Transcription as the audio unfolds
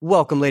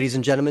Welcome, ladies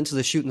and gentlemen, to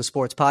the Shooting the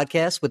Sports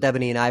podcast with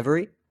Ebony and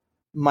Ivory.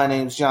 My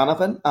name's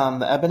Jonathan. I'm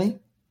the Ebony.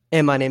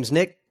 And my name's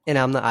Nick, and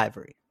I'm the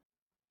Ivory.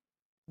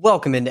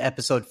 Welcome into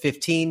episode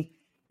 15.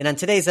 And on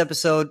today's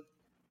episode,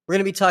 we're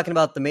going to be talking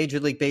about the Major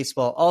League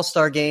Baseball All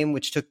Star Game,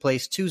 which took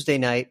place Tuesday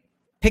night,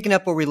 picking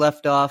up where we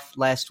left off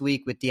last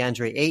week with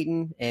Deandre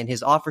Ayton and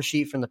his offer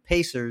sheet from the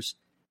Pacers,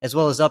 as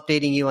well as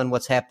updating you on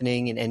what's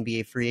happening in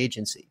NBA free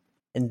agency.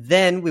 And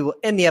then we will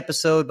end the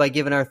episode by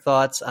giving our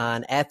thoughts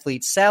on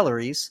athlete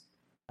salaries.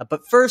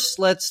 But first,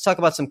 let's talk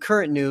about some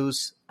current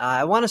news.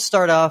 I want to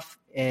start off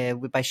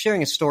by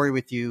sharing a story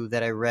with you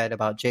that I read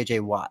about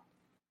J.J. Watt.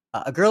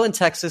 A girl in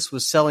Texas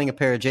was selling a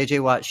pair of J.J.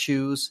 Watt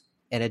shoes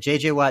and a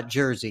J.J. Watt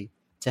jersey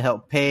to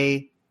help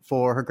pay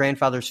for her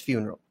grandfather's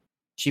funeral.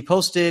 She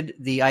posted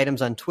the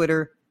items on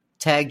Twitter,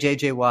 tagged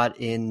J.J.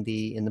 Watt in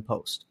the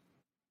post.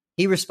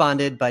 He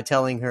responded by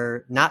telling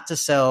her not to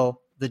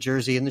sell the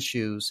jersey and the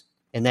shoes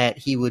and that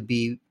he would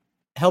be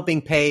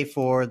helping pay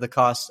for the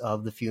cost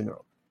of the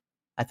funeral.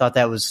 I thought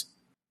that was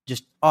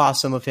just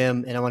awesome of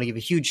him, and I want to give a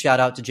huge shout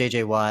out to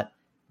J.J. Watt.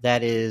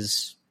 That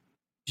is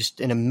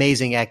just an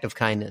amazing act of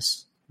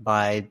kindness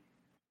by,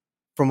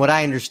 from what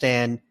I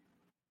understand,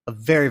 a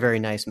very, very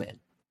nice man.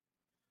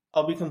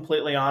 I'll be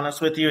completely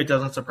honest with you. It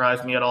doesn't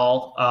surprise me at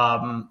all.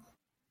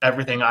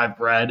 Everything I've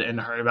read and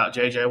heard about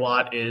J.J.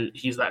 Watt,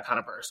 he's that kind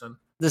of person.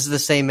 This is the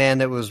same man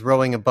that was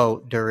rowing a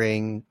boat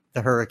during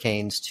the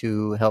hurricanes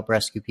to help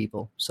rescue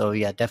people. So,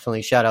 yeah,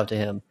 definitely shout out to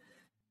him.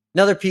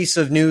 Another piece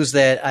of news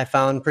that I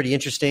found pretty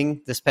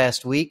interesting this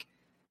past week,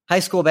 high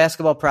school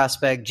basketball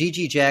prospect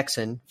Gigi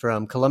Jackson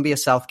from Columbia,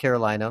 South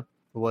Carolina,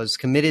 was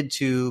committed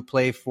to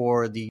play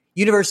for the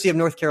University of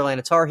North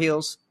Carolina Tar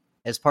Heels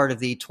as part of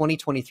the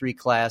 2023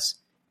 class,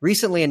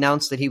 recently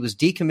announced that he was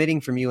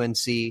decommitting from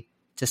UNC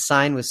to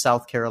sign with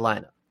South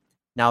Carolina.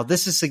 Now,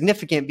 this is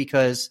significant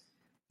because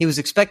he was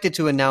expected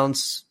to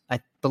announce, I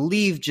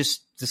believe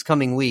just this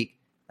coming week,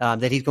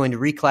 that he's going to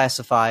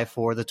reclassify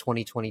for the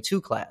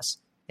 2022 class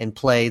and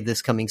play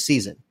this coming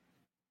season.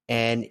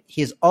 And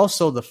he is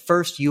also the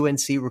first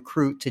UNC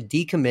recruit to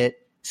decommit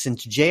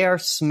since J.R.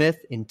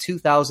 Smith in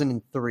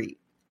 2003.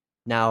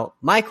 Now,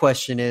 my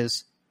question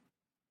is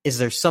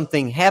there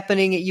something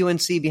happening at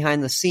UNC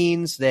behind the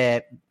scenes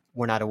that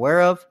we're not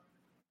aware of?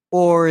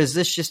 Or is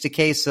this just a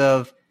case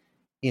of,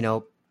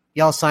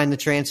 y'all signed the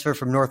transfer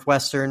from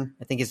Northwestern,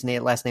 I think his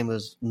last name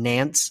was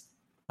Nance,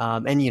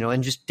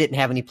 and just didn't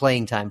have any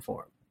playing time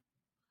for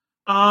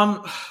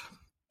him?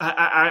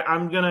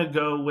 I'm going to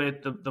go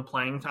with the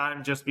playing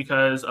time just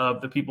because of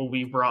the people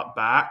we've brought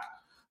back.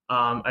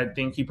 I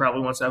think he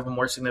probably wants to have a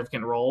more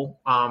significant role.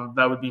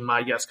 That would be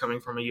my guess coming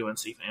from a UNC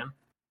fan.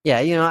 Yeah,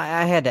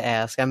 I had to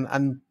ask.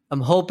 I'm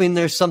hoping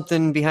there's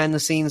something behind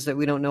the scenes that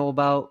we don't know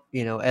about,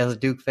 as a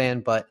Duke fan.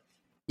 But,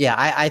 yeah,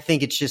 I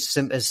think it's just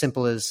as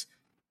simple as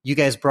you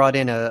guys brought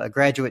in a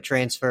graduate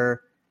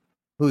transfer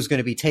who's going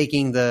to be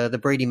taking the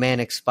Brady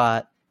Manick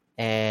spot.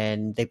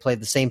 And they played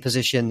the same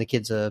position. The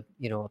kid's a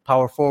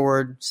power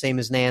forward, same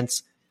as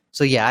Nance.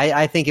 So, yeah,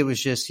 I think it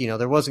was just,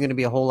 there wasn't going to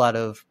be a whole lot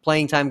of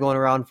playing time going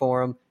around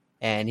for him,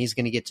 and he's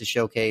going to get to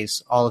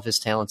showcase all of his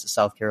talents at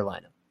South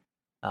Carolina.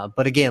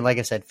 But again, like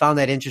I said, found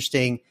that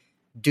interesting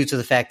due to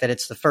the fact that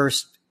it's the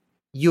first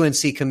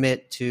UNC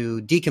commit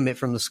to decommit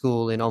from the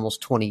school in almost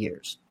 20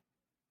 years.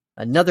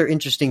 Another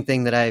interesting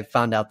thing that I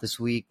found out this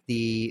week,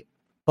 the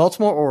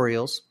Baltimore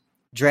Orioles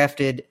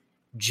drafted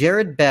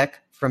Jared Beck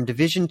from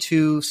Division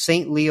II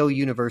St. Leo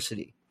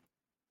University.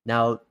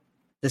 Now,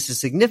 this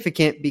is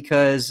significant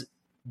because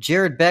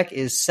Jared Beck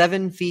is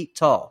 7 feet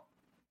tall.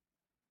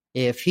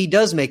 If he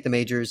does make the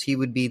majors, he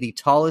would be the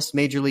tallest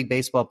Major League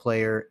Baseball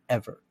player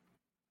ever.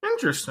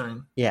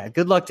 Interesting. Yeah,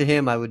 good luck to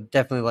him. I would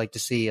definitely like to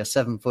see a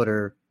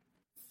 7-footer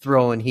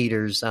throwing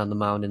heaters on the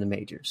mound in the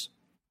majors.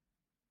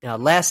 Now,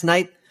 last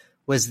night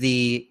was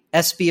the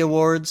ESPY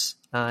Awards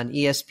on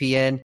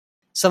ESPN.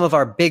 Some of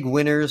our big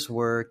winners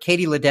were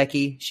Katie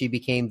Ledecky. She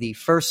became the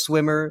first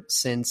swimmer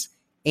since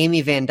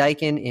Amy Van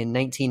Dyken in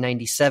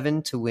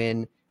 1997 to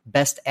win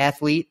Best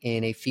Athlete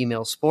in a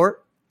female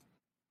sport.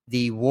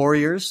 The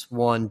Warriors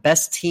won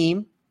Best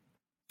Team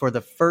for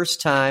the first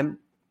time,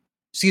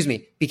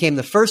 became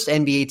the first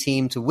NBA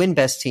team to win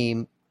Best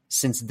Team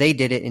since they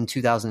did it in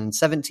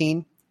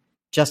 2017.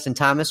 Justin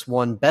Thomas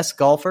won Best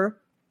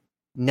Golfer.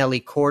 Nelly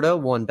Korda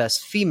won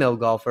Best Female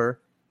Golfer.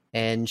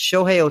 And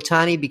Shohei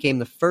Ohtani became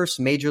the first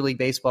Major League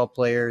Baseball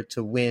player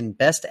to win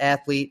Best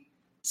Athlete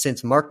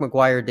since Mark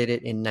McGwire did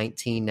it in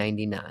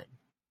 1999.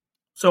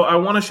 So I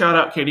want to shout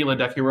out Katie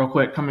Ledecky real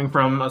quick, coming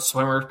from a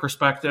swimmer's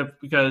perspective,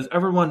 because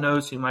everyone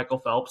knows who Michael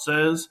Phelps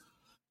is,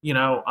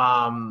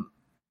 and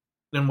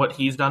what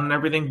he's done and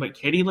everything. But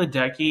Katie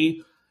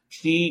Ledecky,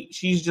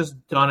 she's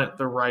just done it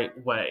the right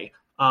way.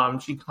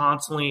 She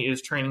constantly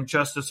is training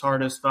just as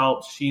hard as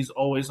Phelps. She's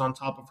always on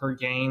top of her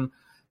game,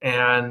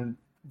 and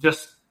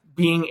just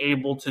being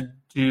able to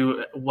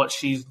do what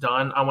she's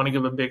done. I want to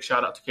give a big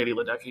shout out to Katie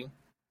Ledecky.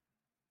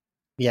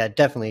 Yeah,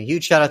 definitely.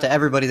 Huge shout out to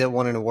everybody that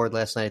won an award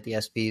last night at the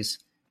ESPYs.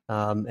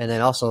 And then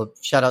also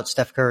shout out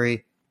Steph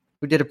Curry,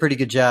 who did a pretty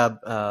good job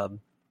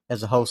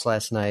as a host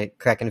last night,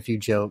 cracking a few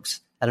jokes.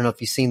 I don't know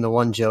if you've seen the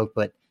one joke,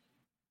 but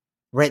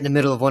right in the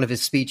middle of one of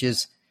his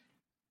speeches,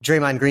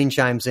 Draymond Green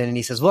chimes in and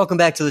he says, "Welcome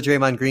back to the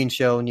Draymond Green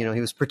Show." And,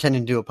 he was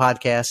pretending to do a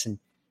podcast, and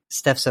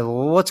Steph said,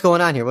 "Well, what's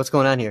going on here? What's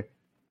going on here?"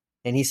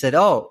 And he said,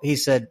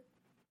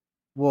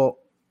 "Well,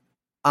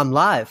 I'm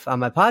live on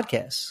my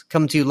podcast,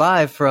 coming to you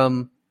live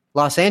from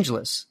Los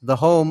Angeles, the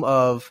home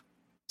of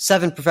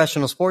 7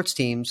 professional sports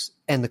teams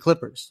and the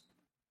Clippers."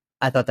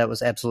 I thought that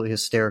was absolutely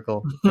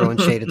hysterical, throwing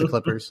shade at the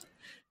Clippers.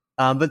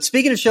 But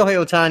speaking of Shohei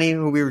Ohtani,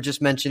 who we were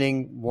just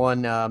mentioning,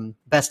 won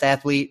Best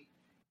Athlete,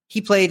 he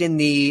played in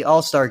the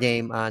All Star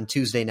Game on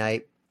Tuesday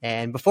night.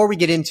 And before we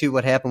get into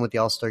what happened with the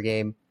All Star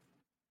Game,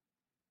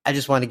 I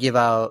just want to give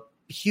out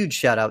a huge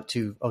shout out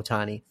to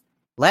Ohtani.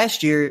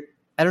 Last year,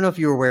 I don't know if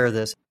you were aware of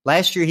this,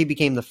 last year he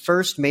became the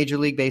first Major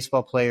League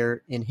Baseball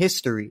player in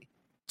history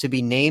to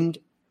be named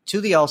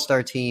to the All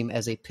Star team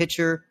as a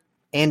pitcher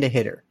and a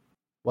hitter.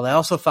 Well, I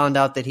also found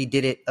out that he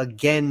did it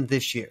again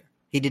this year.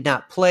 He did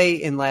not play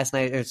in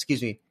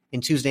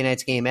in Tuesday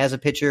night's game as a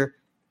pitcher,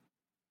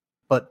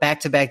 but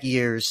back-to-back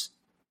years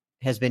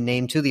has been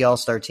named to the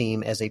All-Star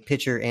team as a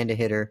pitcher and a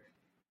hitter.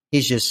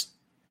 He's just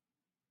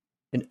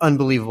an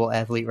unbelievable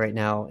athlete right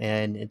now,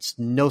 and it's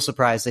no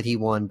surprise that he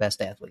won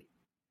Best Athlete.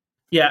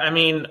 Yeah, I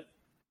mean,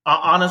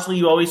 honestly,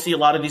 you always see a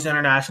lot of these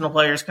international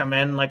players come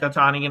in, like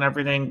Ohtani and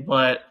everything,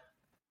 but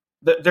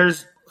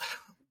there's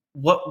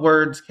what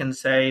words can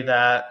say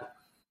that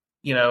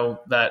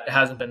that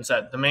hasn't been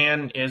said. The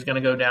man is going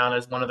to go down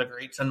as one of the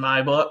greats in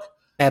my book.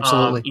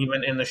 Absolutely.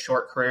 Even in the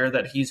short career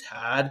that he's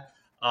had.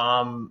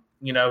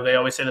 They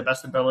always say the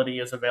best ability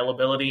is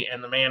availability,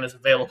 and the man is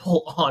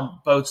available on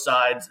both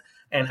sides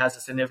and has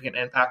a significant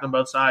impact on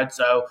both sides.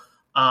 So,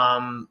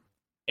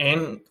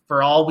 and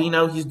for all we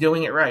know, he's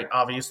doing it right.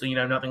 Obviously,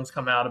 nothing's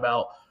come out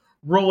about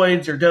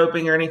roids or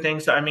doping or anything.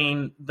 So, I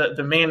mean,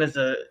 the man is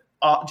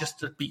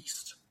just a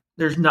beast.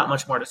 There's not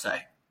much more to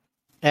say.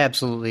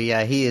 Absolutely.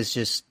 Yeah, he is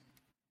just,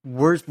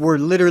 we're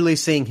literally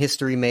seeing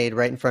history made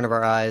right in front of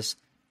our eyes.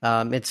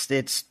 It's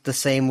the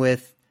same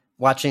with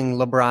watching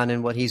LeBron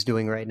and what he's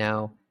doing right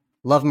now.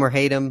 Love him or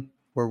hate him,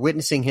 we're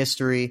witnessing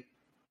history,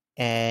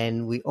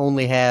 and we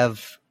only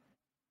have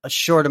a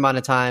short amount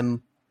of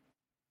time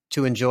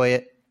to enjoy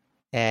it.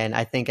 And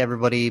I think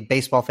everybody,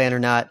 baseball fan or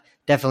not,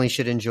 definitely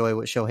should enjoy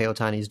what Shohei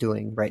Ohtani is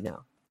doing right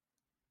now.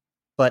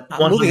 But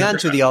 100%. Moving on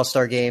to the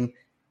All-Star Game,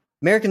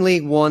 American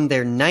League won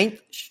their 9th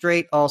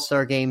straight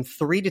All-Star Game,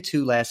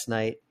 3-2 last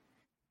night.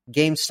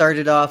 Game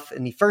started off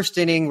in the first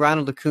inning.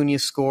 Ronald Acuna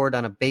scored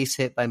on a base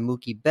hit by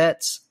Mookie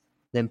Betts.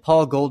 Then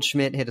Paul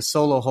Goldschmidt hit a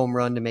solo home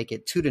run to make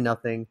it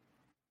 2-0.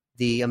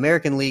 The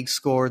American League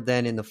scored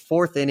then in the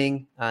 4th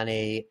inning on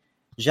a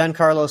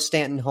Giancarlo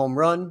Stanton home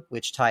run,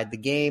 which tied the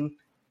game.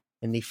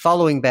 And the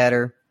following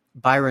batter,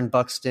 Byron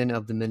Buxton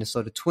of the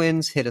Minnesota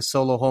Twins, hit a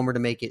solo homer to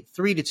make it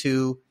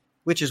 3-2,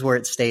 which is where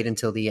it stayed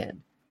until the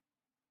end.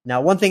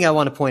 Now, one thing I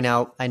want to point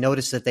out, I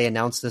noticed that they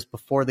announced this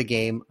before the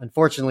game.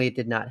 Unfortunately, it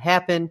did not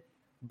happen,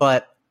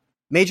 but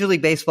Major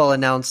League Baseball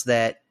announced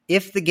that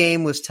if the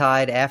game was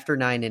tied after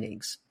 9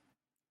 innings,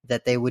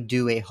 that they would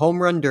do a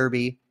home run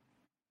derby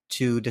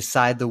to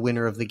decide the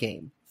winner of the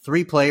game.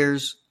 3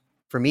 players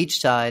from each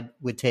side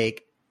would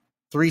take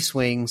 3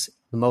 swings.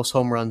 The most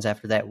home runs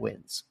after that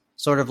wins.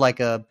 Sort of like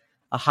a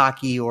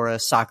hockey or a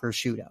soccer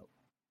shootout.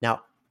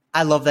 Now,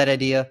 I love that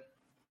idea.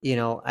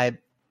 I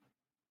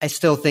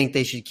still think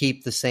they should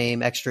keep the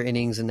same extra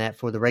innings in that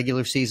for the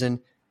regular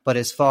season. But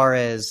as far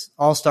as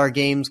all-star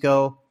games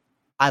go,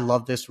 I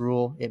love this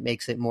rule. It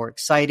makes it more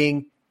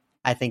exciting.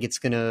 I think it's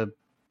going to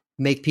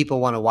make people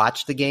want to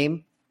watch the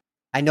game.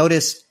 I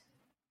noticed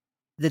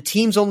the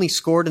teams only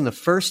scored in the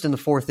 1st and the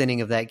 4th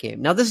inning of that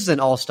game. Now, this is an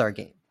all-star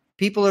game.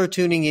 People are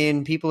tuning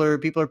in. People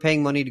are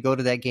paying money to go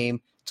to that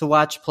game to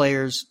watch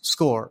players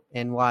score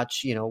and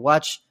watch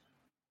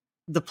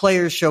the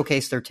players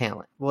showcase their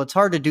talent. Well, it's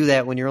hard to do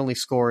that when you're only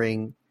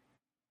scoring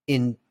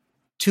in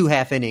 2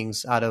 half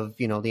innings out of,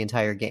 the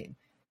entire game.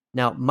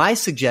 Now, my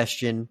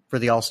suggestion for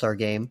the All-Star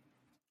game,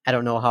 I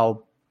don't know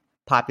how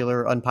popular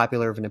or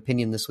unpopular of an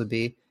opinion this would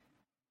be.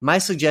 My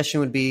suggestion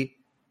would be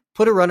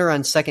put a runner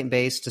on second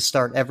base to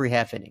start every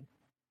half inning.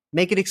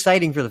 Make it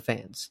exciting for the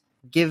fans.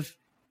 Give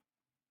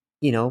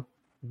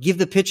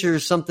the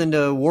pitchers something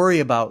to worry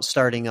about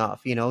starting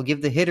off.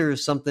 Give the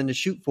hitters something to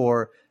shoot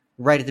for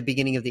right at the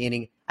beginning of the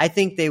inning. I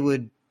think they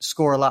would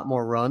score a lot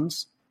more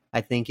runs. I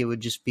think it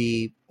would just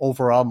be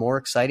overall more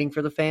exciting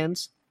for the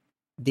fans.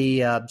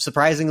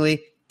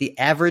 Surprisingly, the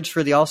average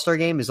for the All-Star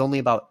game is only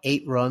about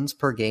 8 runs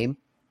per game.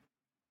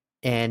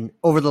 And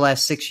over the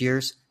last 6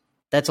 years,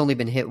 that's only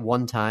been hit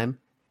 1 time.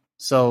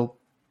 So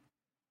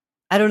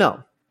I don't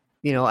know.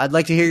 I'd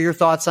like to hear your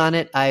thoughts on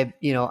it. I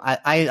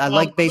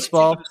like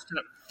baseball. Take it a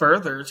step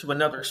further to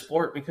another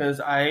sport because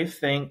I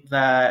think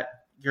that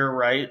you're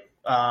right.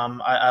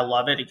 I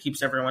love it. It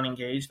keeps everyone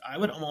engaged. I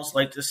would almost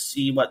like to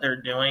see what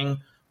they're doing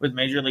with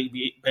Major League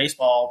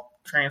Baseball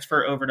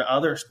transfer over to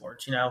other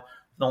sports.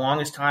 The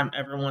longest time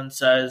everyone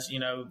says,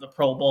 the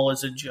Pro Bowl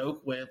is a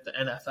joke with the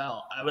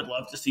NFL. I would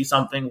love to see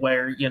something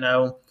where,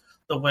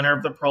 the winner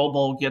of the Pro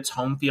Bowl gets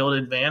home field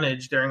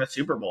advantage during the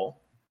Super Bowl.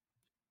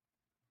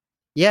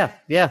 Yeah,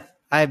 yeah.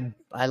 I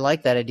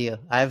like that idea.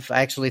 I've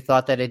actually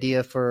thought that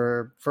idea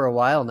for a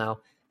while now.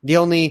 The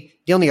only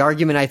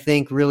argument I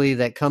think really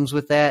that comes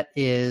with that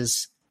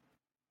is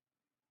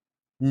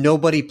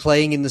nobody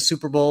playing in the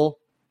Super Bowl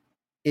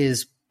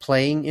is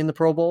playing in the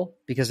Pro Bowl,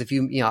 because if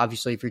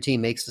obviously if your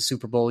team makes the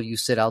Super Bowl, you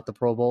sit out the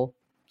Pro Bowl.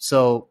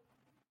 So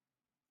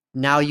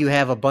now you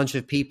have a bunch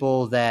of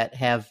people that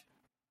have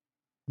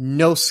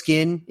no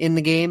skin in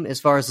the game as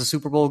far as the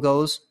Super Bowl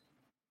goes,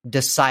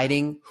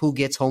 deciding who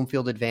gets home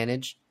field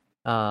advantage.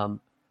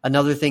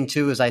 Another thing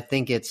too is I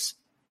think it's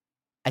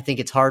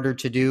harder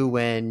to do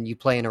when you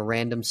play in a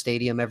random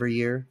stadium every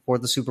year for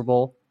the Super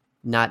Bowl.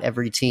 Not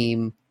every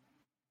team,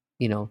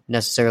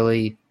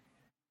 necessarily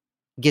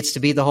gets to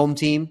be the home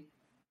team.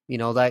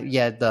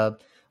 The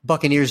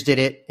Buccaneers did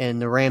it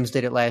and the Rams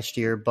did it last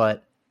year,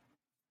 but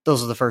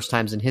those are the first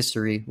times in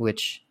history,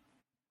 which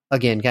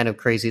again, kind of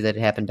crazy that it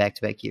happened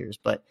back-to-back years.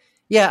 But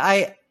yeah,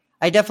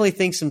 I definitely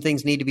think some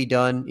things need to be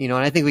done, and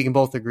I think we can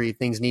both agree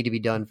things need to be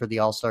done for the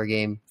All-Star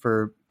game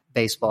for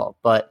baseball.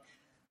 But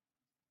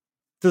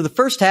through the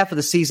first half of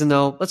the season,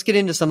 though, let's get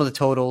into some of the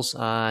totals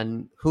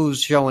on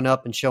who's showing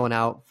up and showing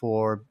out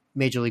for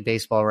Major League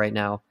Baseball right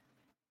now.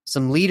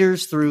 Some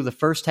leaders through the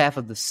first half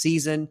of the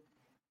season.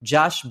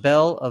 Josh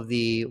Bell of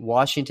the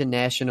Washington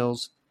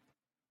Nationals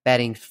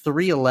batting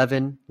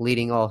 .311,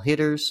 leading all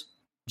hitters.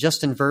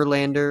 Justin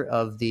Verlander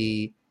of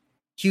the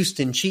the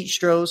Houston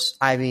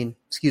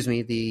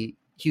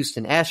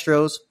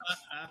Astros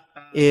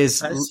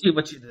is I see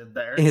what you did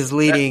there. is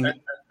leading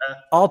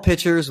all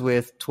pitchers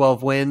with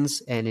 12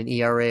 wins and an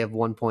ERA of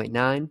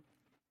 1.9.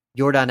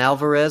 Yordan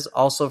Alvarez,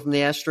 also from the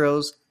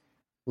Astros,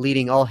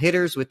 leading all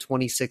hitters with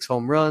 26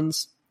 home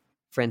runs.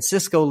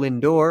 Francisco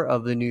Lindor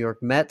of the New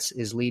York Mets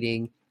is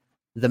leading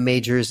the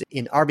majors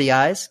in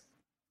RBIs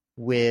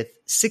with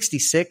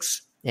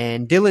 66.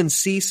 And Dylan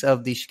Cease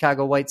of the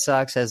Chicago White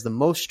Sox has the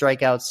most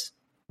strikeouts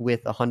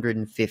with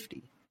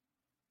 150.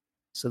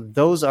 So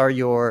those are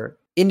your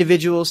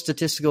individual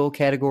statistical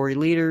category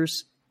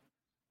leaders.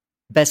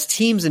 Best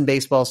teams in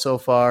baseball so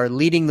far,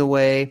 leading the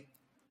way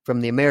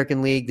from the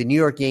American League, the New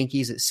York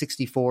Yankees at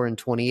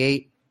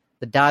 64-28.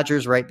 The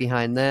Dodgers right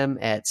behind them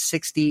at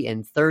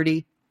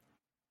 60-30.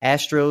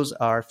 Astros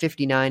are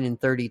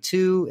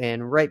 59-32,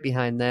 and right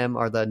behind them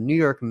are the New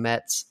York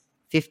Mets,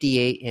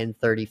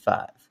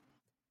 58-35.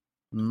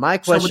 My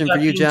question for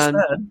you, John.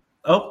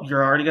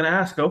 You're already going to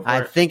ask. Go for it.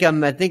 I think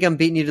I'm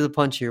beating you to the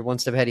punch here, one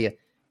step ahead of you.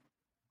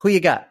 Who you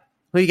got?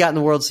 Who you got in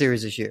the World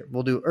Series this year?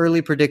 We'll do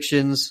early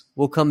predictions.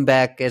 We'll come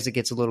back as it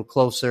gets a little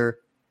closer.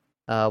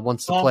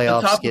 Once the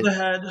playoffs off the top get of the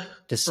head,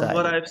 decided.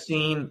 From what I've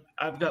seen,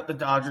 I've got the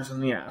Dodgers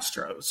and the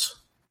Astros.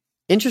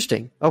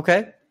 Interesting.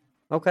 Okay.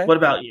 What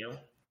about you?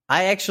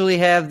 I actually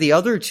have the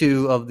other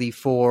two of the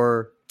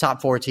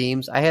top four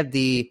teams. I have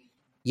the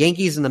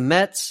Yankees and the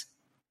Mets.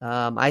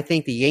 I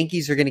think the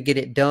Yankees are going to get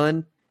it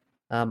done.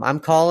 I'm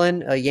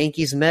calling a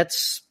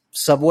Yankees-Mets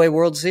Subway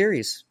World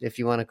Series, if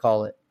you want to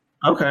call it.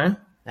 Okay.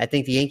 I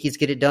think the Yankees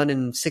get it done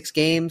in 6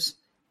 games.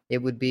 It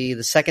would be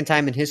the second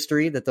time in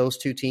history that those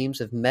two teams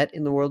have met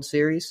in the World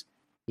Series.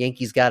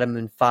 Yankees got them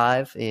in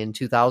 5 in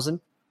 2000.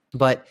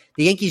 But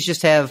the Yankees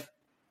they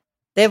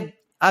have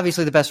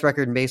obviously the best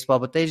record in baseball,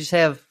 but they just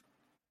have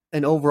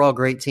an overall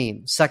great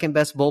team. Second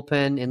best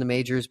bullpen in the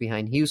majors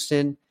behind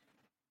Houston.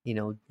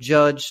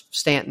 Judge,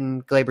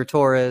 Stanton, Gleyber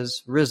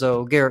Torres,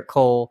 Rizzo, Garrett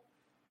Cole.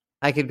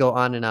 I could go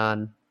on and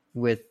on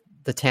with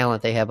the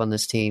talent they have on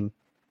this team.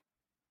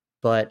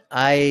 But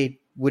I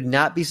would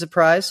not be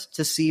surprised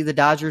to see the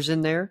Dodgers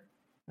in there.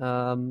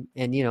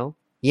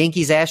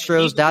 Yankees,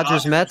 Astros,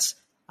 Dodgers, Mets.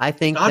 I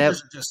think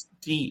Dodgers are just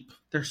deep.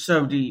 They're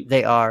so deep.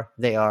 They are.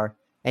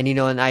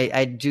 And,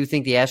 I do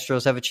think the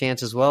Astros have a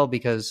chance as well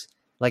because,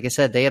 like I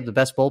said, they have the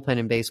best bullpen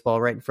in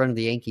baseball right in front of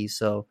the Yankees.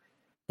 So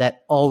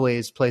that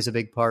always plays a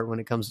big part when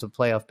it comes to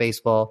playoff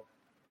baseball.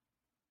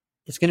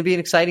 It's going to be an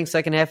exciting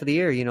second half of the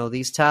year.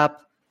 These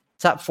top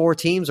 4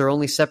 teams are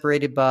only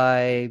separated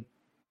by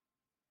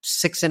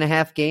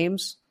 6.5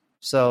 games.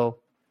 So,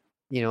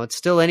 it's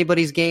still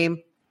anybody's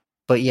game.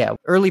 But yeah,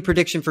 early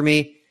prediction for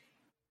me,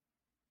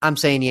 I'm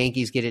saying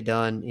Yankees get it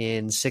done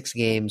in 6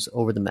 games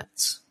over the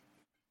Mets.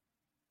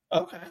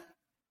 Okay.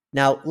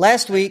 Now,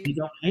 last week, you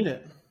don't hate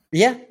it.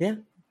 Yeah.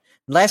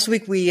 Last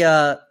week we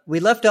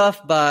left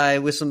off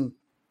with some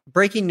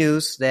breaking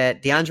news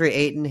that Deandre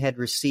Ayton had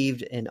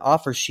received an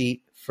offer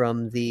sheet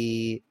from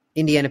the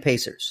Indiana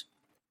Pacers.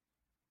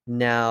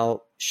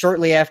 Now,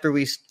 shortly after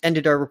we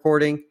ended our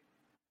recording,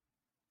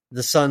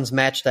 the Suns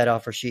matched that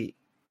offer sheet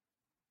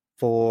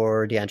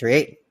for DeAndre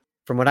Ayton.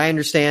 From what I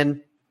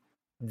understand,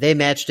 they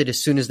matched it as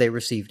soon as they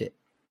received it.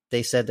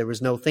 They said there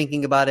was no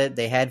thinking about it.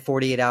 They had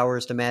 48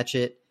 hours to match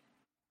it.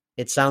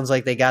 It sounds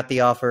like they got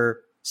the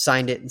offer,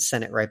 signed it, and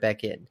sent it right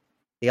back in.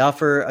 The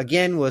offer,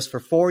 again, was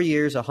for 4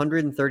 years,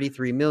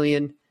 $133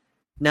 million.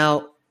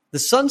 Now, the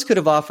Suns could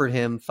have offered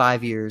him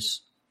 5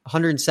 years,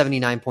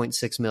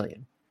 $179.6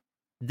 million.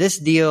 This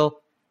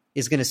deal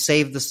is going to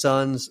save the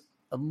Suns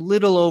a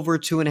little over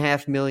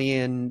 $2.5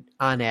 million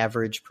on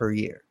average per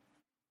year.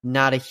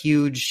 Not a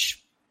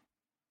huge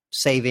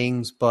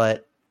savings,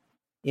 but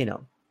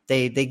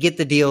they get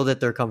the deal that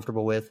they're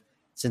comfortable with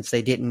since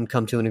they didn't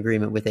come to an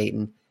agreement with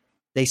Ayton.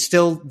 They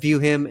still view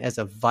him as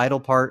a vital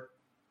part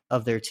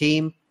of their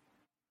team.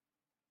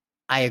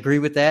 I agree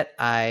with that.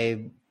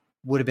 I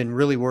would have been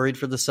really worried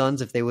for the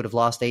Suns if they would have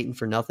lost Ayton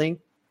for nothing.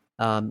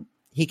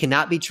 He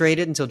cannot be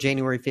traded until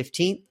January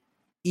 15th.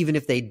 Even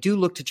if they do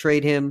look to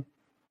trade him,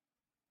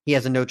 he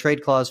has a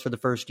no-trade clause for the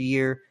first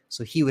year,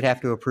 so he would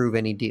have to approve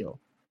any deal.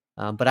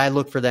 But I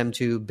look for them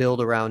to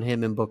build around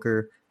him and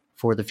Booker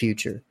for the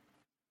future.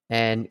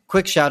 And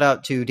quick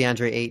shout-out to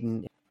Deandre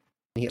Ayton.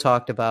 He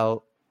talked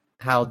about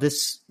how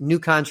this new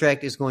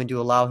contract is going to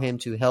allow him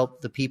to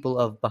help the people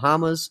of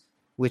Bahamas,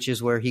 which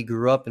is where he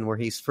grew up and where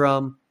he's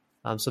from.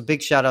 So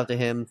big shout-out to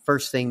him.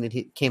 First thing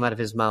that came out of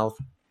his mouth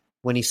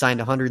when he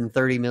signed a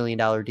 $130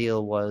 million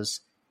deal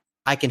was,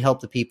 I can help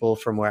the people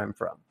from where I'm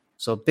from.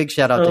 So big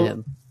shout-out to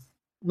him.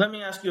 Let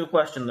me ask you a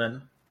question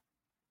then.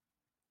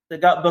 They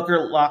got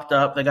Booker locked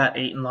up. They got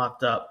Ayton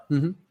locked up.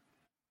 Mm-hmm.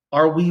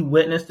 Are we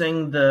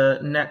witnessing the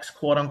next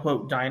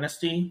quote-unquote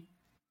dynasty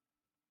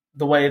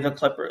the way the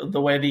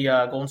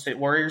Golden State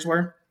Warriors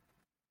were?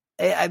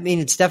 I mean,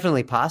 it's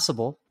definitely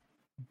possible,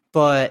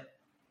 but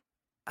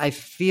I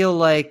feel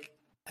like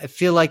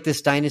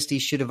this dynasty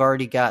should have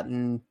already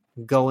gotten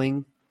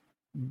going,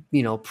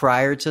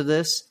 prior to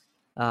this.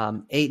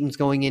 Ayton's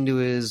going into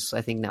his,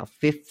 I think now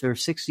fifth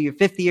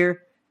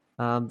year.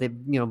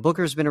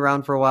 Booker's been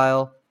around for a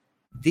while.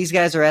 These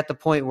guys are at the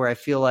point where I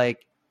feel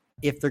like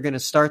if they're going to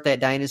start that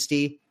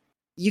dynasty,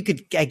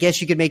 I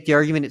guess you could make the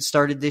argument it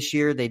started this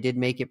year. They did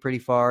make it pretty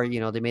far.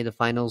 They made the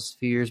finals a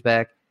few years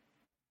back.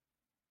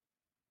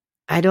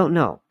 I don't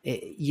know.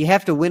 You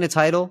have to win a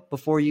title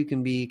before you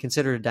can be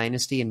considered a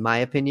dynasty, in my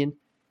opinion.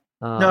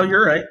 No,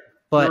 you're right.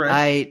 But you're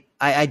right.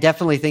 I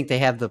definitely think they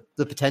have the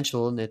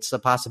potential, and it's a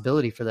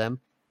possibility for them.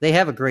 They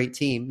have a great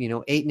team.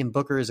 Ayton and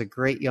Booker is a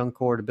great young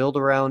core to build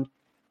around.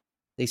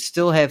 They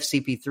still have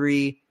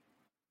CP3.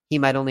 He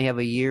might only have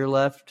a year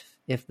left,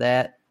 if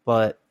that.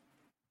 But,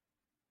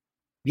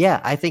 yeah,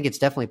 I think it's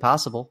definitely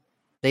possible.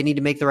 They need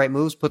to make the right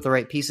moves, put the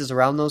right pieces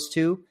around those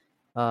two.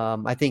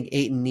 I think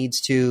Ayton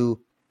needs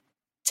to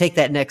take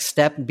that next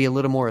step and be a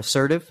little more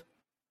assertive.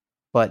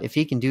 But if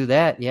he can do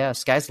that, yeah,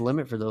 sky's the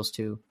limit for those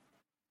two.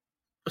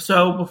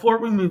 So before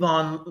we move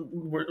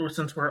on,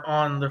 since we're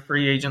on the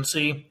free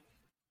agency,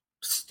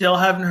 still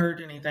haven't heard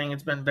anything.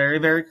 It's been very,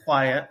 very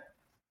quiet.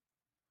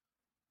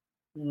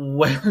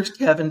 Where's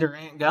Kevin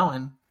Durant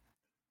going?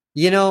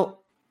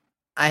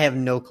 I have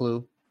no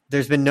clue.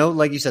 There's been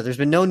like you said, there's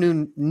been no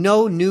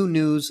new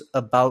news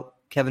about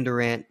Kevin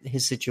Durant,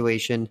 his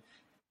situation.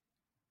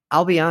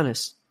 I'll be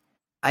honest.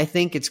 I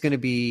think it's going to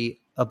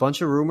be a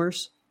bunch of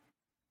rumors.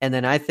 And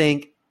then I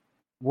think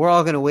we're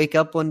all going to wake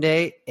up one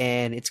day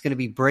and it's going to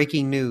be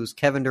breaking news.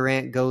 Kevin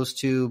Durant goes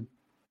to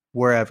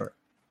wherever.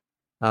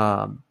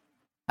 I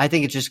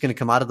think it's just going to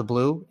come out of the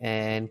blue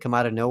and come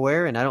out of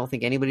nowhere. And I don't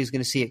think anybody's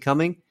going to see it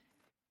coming.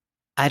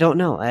 I don't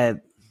know.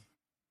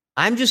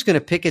 I'm just going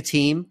to pick a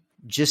team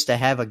just to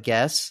have a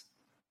guess.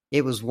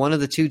 It was one of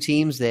the two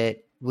teams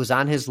that was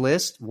on his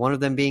list, one of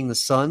them being the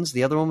Suns.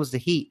 The other one was the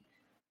Heat.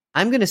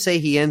 I'm going to say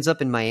he ends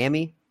up in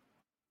Miami,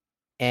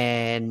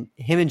 and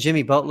him and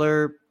Jimmy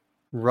Butler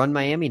run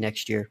Miami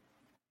next year.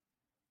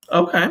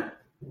 Okay.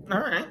 All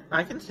right.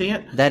 I can see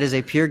it. That is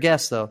a pure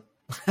guess, though.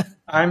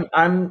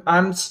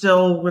 I'm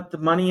still with the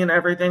money and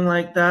everything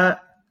like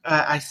that.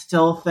 I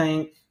still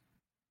think,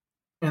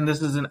 and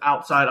this is an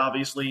outside,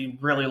 obviously,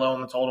 really low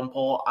on the totem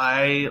pole.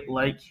 I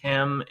like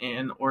him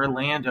in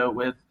Orlando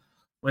with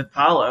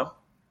Paolo.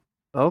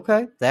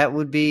 Okay, that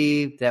would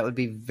be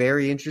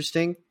very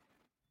interesting.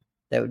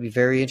 That would be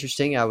very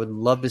interesting. I would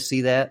love to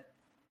see that.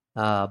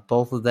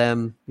 Both of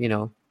them,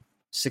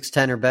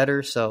 6'10" or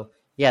better. So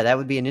yeah, that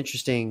would be an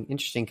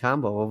interesting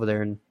combo over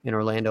there in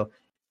Orlando.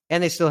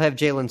 And they still have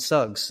Jalen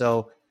Suggs.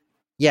 So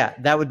yeah,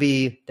 that would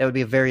be a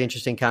very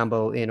interesting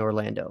combo in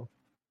Orlando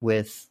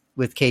with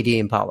KD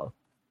and Paolo.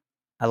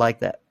 I like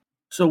that.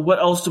 So what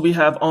else do we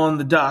have on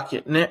the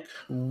docket, Nick?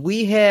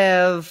 We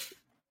have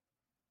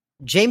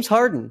James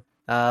Harden.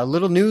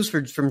 Little news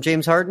from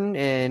James Harden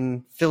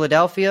in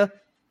Philadelphia.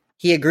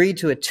 He agreed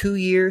to a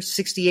 2-year,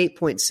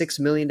 $68.6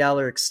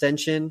 million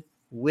extension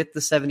with the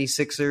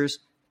 76ers.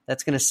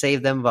 That's going to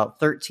save them about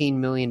 $13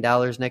 million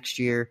next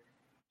year.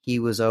 He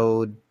was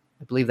owed,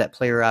 I believe that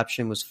player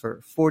option was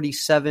for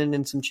 47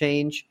 and some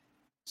change.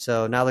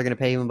 So now they're going to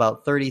pay him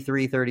about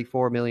 33,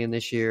 34 million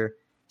this year,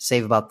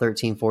 save about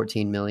 13,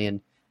 14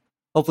 million.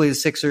 Hopefully the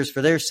Sixers,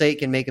 for their sake,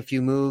 can make a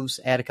few moves,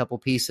 add a couple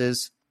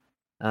pieces,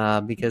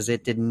 because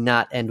it did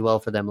not end well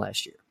for them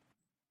last year.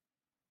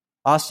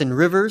 Austin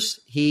Rivers,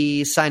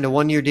 he signed a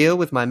 1-year deal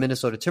with my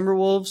Minnesota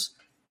Timberwolves.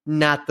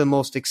 Not the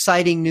most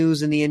exciting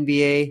news in the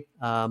NBA,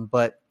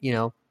 but,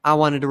 I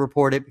wanted to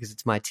report it because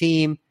it's my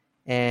team,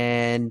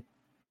 and,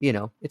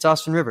 it's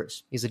Austin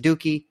Rivers. He's a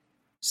Dookie,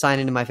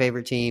 signing to my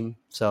favorite team,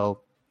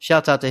 so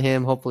shouts out to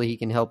him. Hopefully he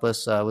can help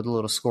us with a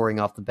little scoring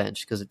off the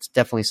bench because it's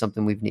definitely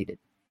something we've needed.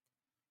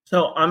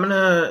 So I'm going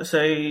to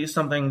say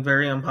something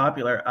very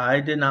unpopular.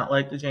 I did not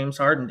like the James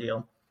Harden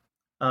deal.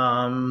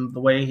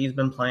 The way he's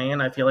been playing,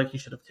 I feel like he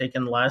should have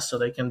taken less so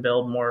they can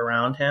build more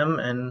around him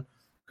and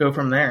go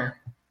from there.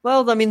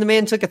 Well, I mean, the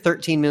man took a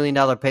 $13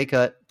 million pay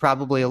cut,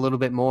 probably a little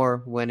bit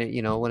more when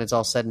it's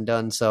all said and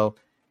done. So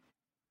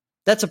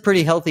that's a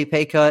pretty healthy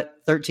pay cut.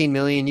 $13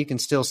 million, you can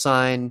still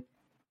sign,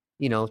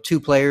 two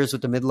players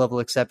with the mid-level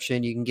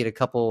exception. You can get a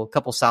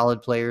couple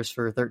solid players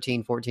for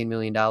 $13-14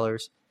 million.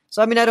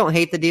 So, I mean, I don't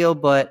hate the deal,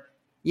 but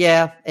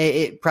yeah,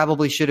 it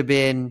probably should have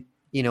been,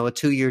 a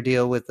 2-year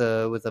deal with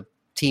a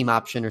team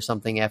option or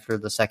something after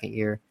the second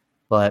year.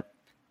 But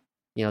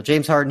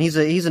James Harden,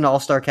 he's an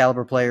all-star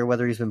caliber player,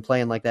 whether he's been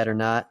playing like that or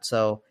not.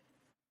 So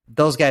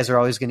those guys are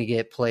always going to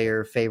get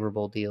player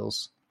favorable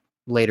deals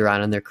later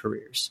on in their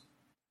careers.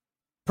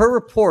 Per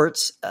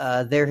reports,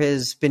 there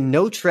has been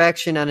no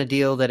traction on a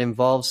deal that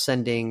involves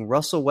sending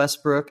Russell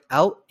Westbrook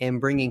out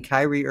and bringing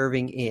Kyrie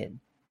Irving in.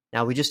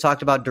 Now, we just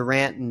talked about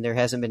Durant, and there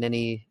hasn't been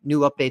any new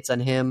updates on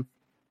him.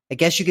 I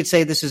guess you could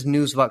say this is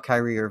news about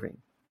Kyrie Irving.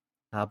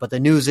 But the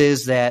news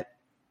is that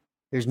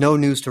there's no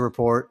news to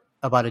report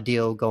about a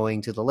deal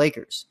going to the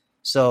Lakers.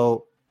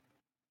 So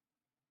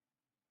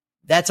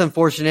that's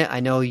unfortunate. I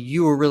know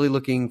you were really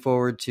looking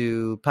forward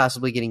to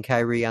possibly getting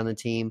Kyrie on the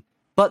team,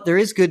 but there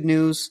is good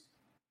news.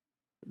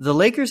 The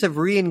Lakers have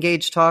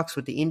re-engaged talks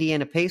with the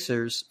Indiana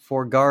Pacers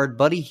for guard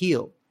Buddy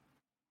Hield.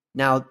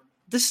 Now,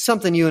 this is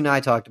something you and I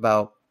talked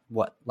about,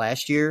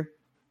 last year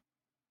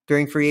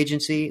during free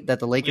agency, that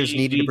the Lakers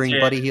needed to bring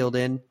Buddy Hield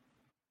in?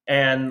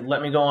 And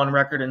let me go on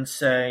record and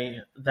say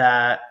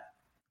that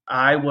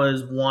I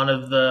was one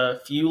of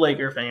the few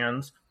Laker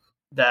fans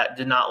that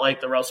did not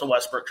like the Russell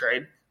Westbrook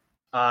trade.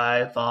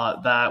 I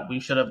thought that we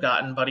should have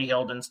gotten Buddy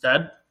Hield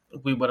instead.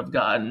 We would have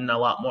gotten a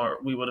lot more.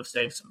 We would have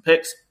saved some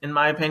picks, in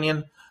my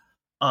opinion,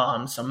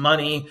 some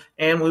money,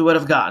 and we would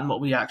have gotten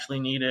what we actually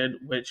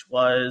needed, which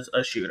was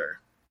a shooter.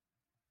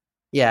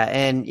 Yeah,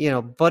 and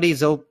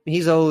Buddy's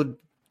he's owed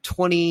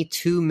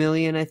 $22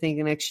 million, I think,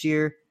 next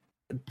year.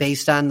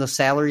 Based on the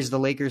salaries the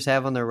Lakers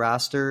have on their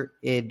roster,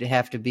 it'd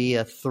have to be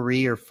a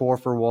 3 or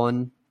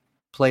 4-for-1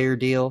 player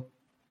deal.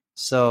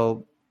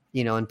 So,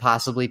 and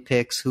possibly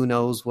picks. Who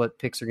knows what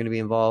picks are going to be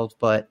involved?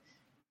 But,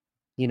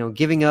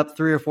 giving up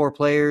 3 or 4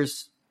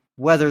 players,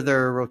 whether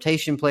they're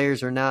rotation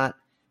players or not,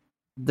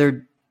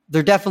 they're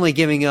definitely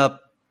giving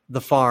up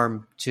the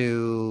farm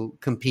to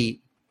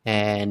compete.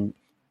 And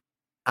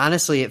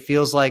honestly, it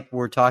feels like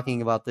we're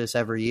talking about this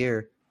every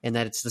year and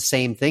that it's the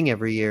same thing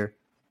every year.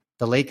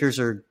 The Lakers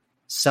are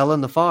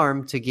selling the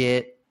farm to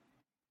get,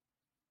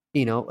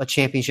 a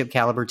championship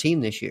caliber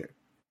team this year.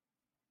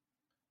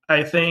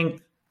 I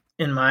think,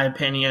 in my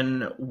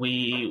opinion,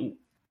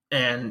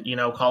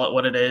 call it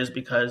what it is,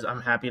 because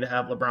I'm happy to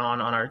have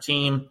LeBron on our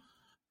team.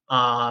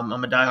 I'm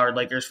a diehard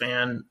Lakers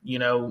fan.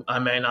 I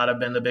may not have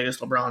been the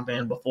biggest LeBron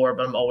fan before,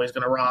 but I'm always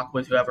going to rock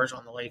with whoever's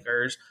on the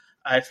Lakers.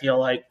 I feel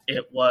like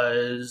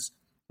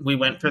we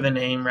went for the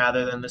name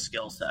rather than the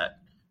skill set.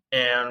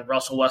 And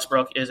Russell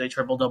Westbrook is a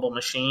triple-double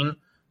machine.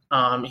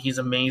 He's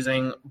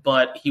amazing,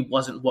 but he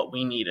wasn't what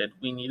we needed.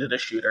 We needed a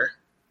shooter.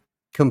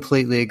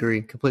 Completely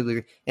agree.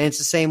 And it's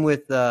the same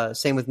with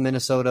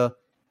Minnesota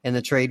and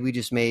the trade we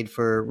just made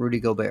for Rudy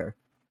Gobert.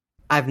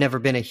 I've never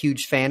been a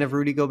huge fan of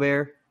Rudy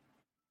Gobert,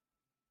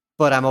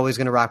 but I'm always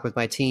going to rock with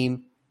my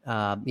team.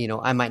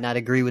 I might not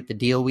agree with the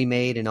deal we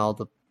made and all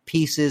the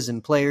pieces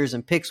and players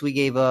and picks we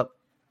gave up,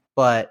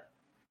 but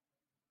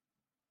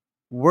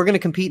we're going to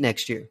compete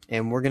next year,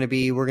 and we're going to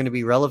be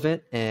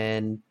relevant,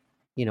 and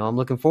I'm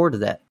looking forward to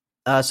that.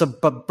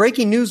 But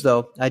breaking news,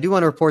 though, I do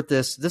want to report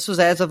this. This was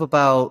as of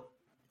about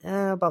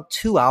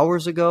 2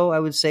 hours ago, I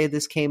would say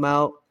this came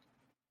out.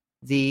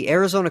 The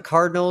Arizona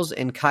Cardinals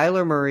and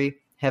Kyler Murray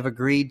have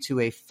agreed to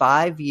a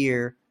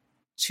 5-year,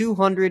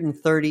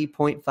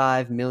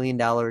 $230.5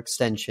 million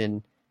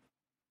extension.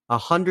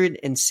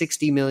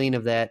 $160 million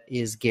of that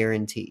is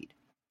guaranteed.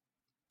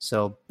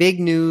 So big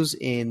news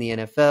in the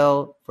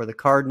NFL for the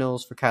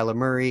Cardinals, for Kyler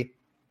Murray.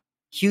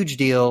 Huge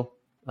deal.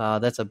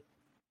 That's a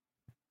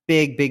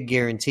big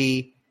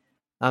guarantee.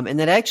 And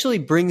that actually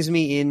brings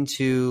me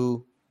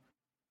into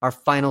our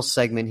final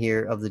segment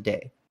here of the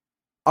day.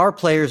 Are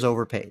players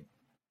overpaid?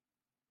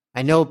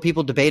 I know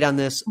people debate on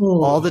this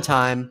all the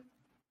time.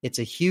 It's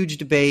a huge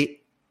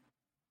debate.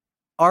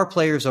 Are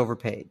players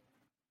overpaid?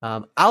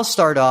 I'll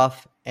start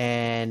off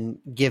and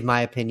give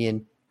my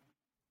opinion.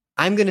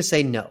 I'm going to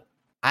say no.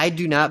 I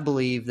do not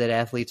believe that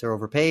athletes are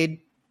overpaid.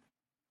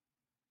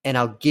 And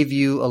I'll give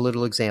you a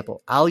little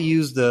example. I'll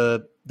use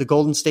the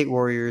Golden State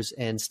Warriors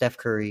and Steph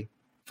Curry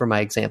for my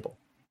example.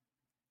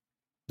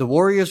 The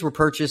Warriors were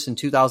purchased in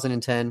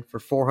 2010 for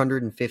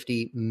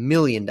 $450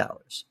 million.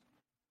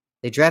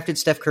 They drafted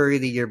Steph Curry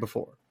the year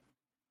before.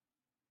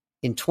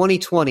 In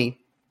 2020,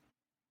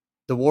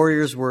 the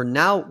Warriors were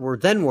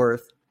then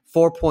worth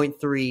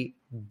 $4.3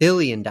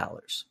 billion.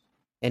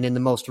 And in the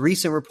most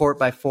recent report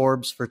by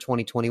Forbes for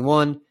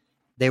 2021,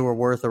 they were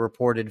worth a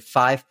reported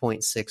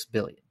 $5.6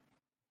 billion.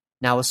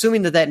 Now,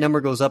 assuming that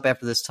number goes up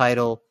after this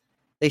title,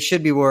 they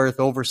should be worth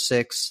over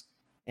 $6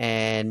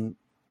 and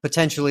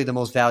potentially the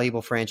most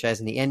valuable franchise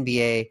in the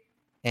NBA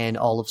and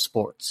all of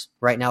sports.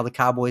 Right now, the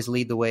Cowboys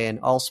lead the way in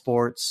all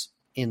sports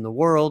in the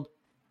world,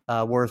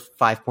 worth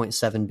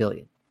 $5.7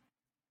 billion.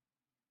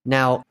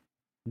 Now,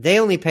 they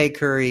only pay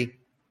Curry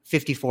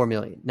 $54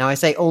 million. Now, I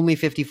say only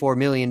 $54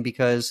 million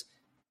because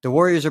the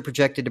Warriors are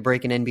projected to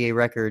break an NBA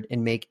record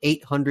and make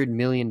 $800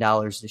 million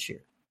this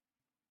year.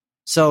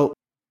 So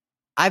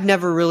I've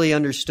never really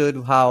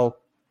understood how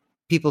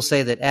people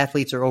say that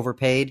athletes are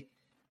overpaid.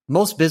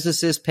 Most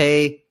businesses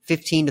pay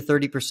 15 to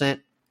 30%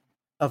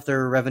 of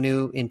their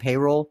revenue in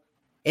payroll.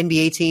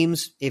 NBA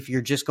teams, if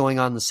you're just going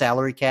on the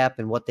salary cap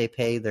and what they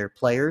pay their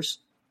players,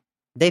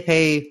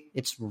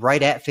 it's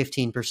right at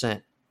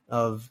 15%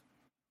 of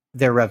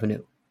their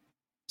revenue.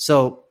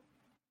 So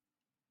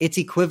it's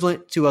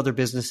equivalent to other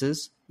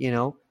businesses,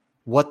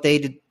 what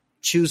they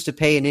choose to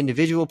pay an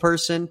individual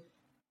person,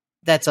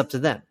 that's up to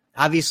them.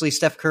 Obviously,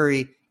 Steph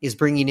Curry is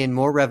bringing in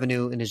more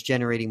revenue and is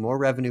generating more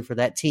revenue for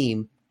that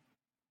team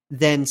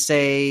than,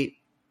 say,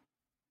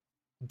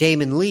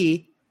 Damon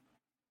Lee,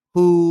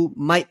 who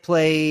might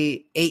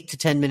play 8 to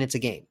 10 minutes a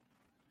game.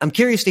 I'm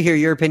curious to hear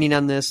your opinion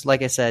on this.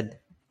 Like I said,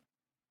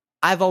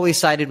 I've always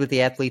sided with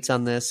the athletes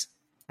on this.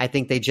 I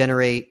think they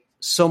generate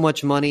so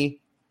much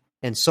money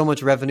and so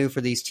much revenue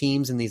for these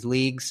teams and these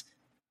leagues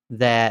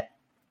that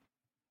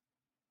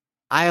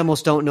I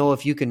almost don't know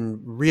if you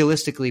can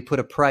realistically put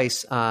a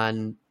price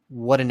on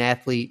what an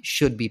athlete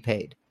should be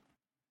paid.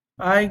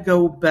 I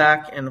go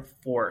back and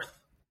forth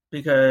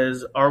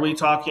because are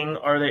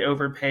they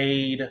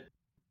overpaid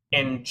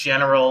in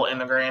general in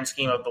the grand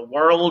scheme of the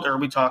world, or are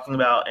we talking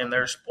about in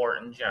their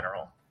sport in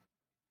general?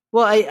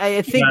 Well,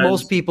 I think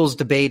most people's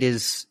debate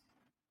is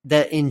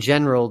that in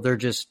general, they're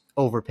just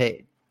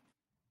overpaid.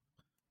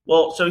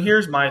 Well, so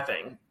here's my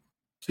thing.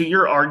 To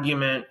your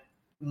argument,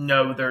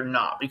 no, they're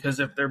not. Because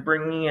if they're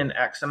bringing in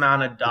X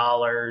amount of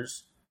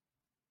dollars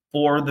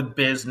for the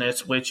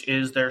business, which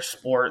is their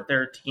sport,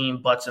 their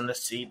team butts in the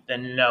seat,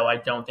 then no, I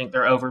don't think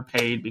they're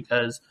overpaid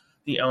because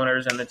the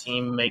owners and the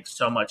team make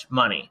so much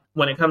money.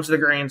 When it comes to the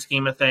grand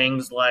scheme of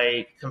things,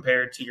 like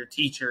compared to your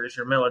teachers,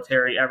 your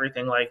military,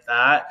 everything like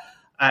that,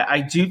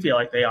 I do feel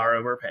like they are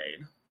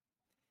overpaid.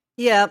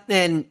 Yeah,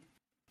 and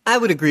I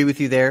would agree with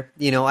you there.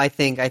 I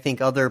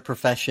think other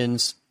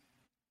professions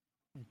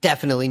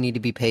definitely need to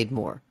be paid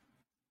more.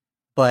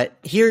 But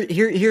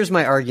here's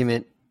my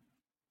argument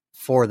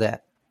for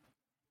that.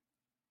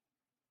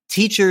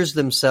 Teachers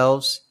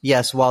themselves,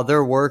 yes, while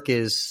their work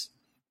is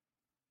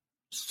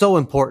so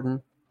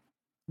important,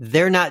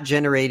 they're not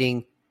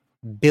generating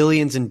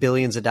billions and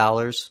billions of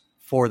dollars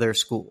for their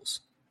schools.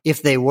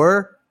 If they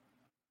were,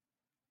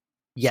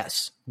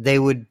 yes, they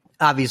would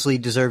obviously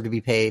deserve to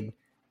be paid,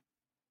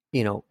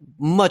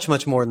 much,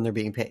 much more than they're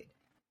being paid.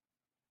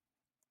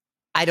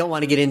 I don't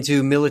want to get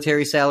into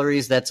military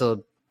salaries.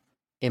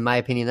 In my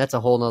opinion, that's a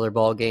whole nother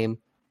ball game.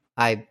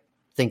 I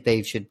think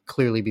they should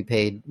clearly be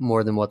paid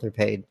more than what they're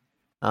paid,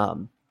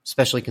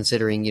 especially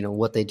considering,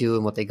 what they do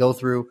and what they go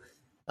through.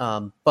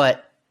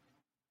 But,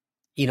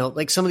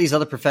 like some of these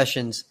other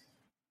professions,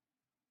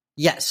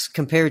 yes,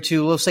 compared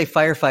to, let's say,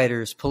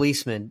 firefighters,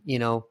 policemen,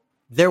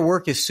 their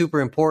work is super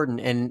important.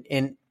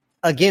 And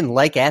again,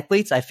 like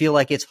athletes, I feel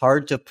like it's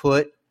hard to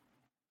put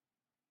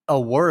a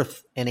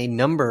worth and a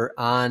number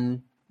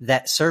on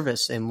that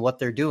service and what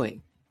they're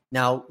doing.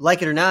 Now,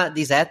 like it or not,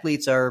 these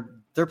athletes they're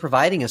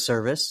providing a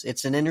service.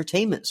 It's an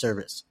entertainment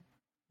service.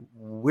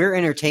 We're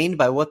entertained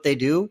by what they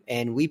do,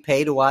 and we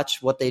pay to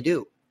watch what they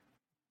do.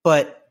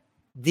 But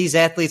these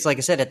athletes, like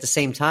I said, at the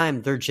same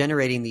time, they're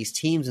generating these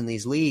teams and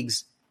these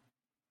leagues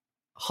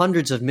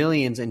hundreds of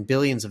millions and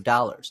billions of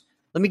dollars.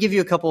 Let me give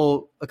you a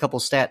couple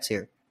stats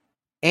here.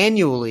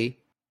 Annually,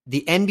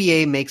 the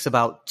NBA makes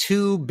about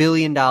 $2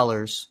 billion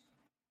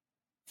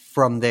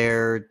from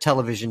their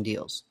television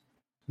deals.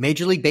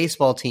 Major League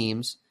Baseball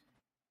teams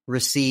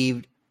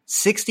received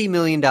 $60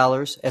 million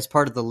as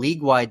part of the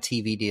league-wide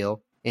TV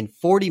deal and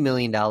 $40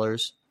 million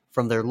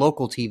from their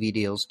local TV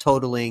deals,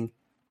 totaling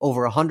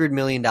over $100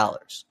 million.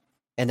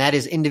 And that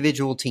is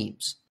individual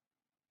teams.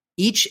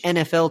 Each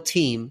NFL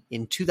team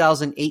in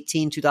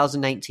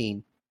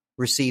 2018-2019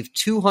 received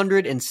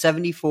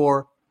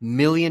 $274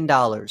 million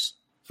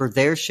for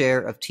their share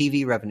of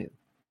TV revenue,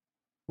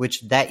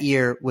 which that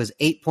year was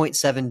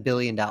 $8.7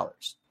 billion.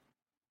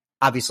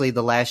 Obviously,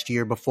 the last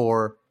year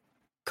before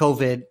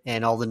COVID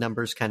and all the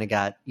numbers kind of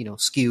got,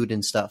 skewed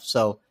and stuff.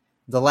 So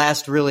the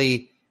last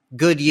really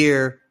good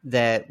year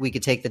that we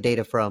could take the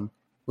data from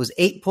was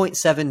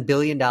 $8.7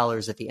 billion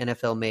that the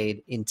NFL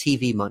made in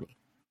TV money.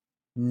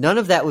 None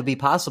of that would be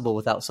possible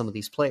without some of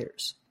these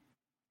players.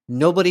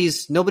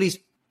 Nobody's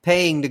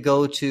paying to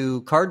go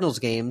to Cardinals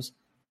games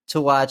to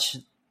watch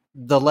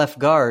the left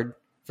guard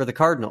for the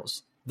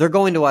Cardinals. They're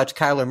going to watch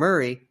Kyler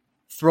Murray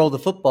throw the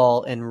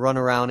football and run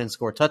around and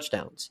score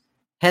touchdowns.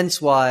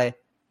 Hence why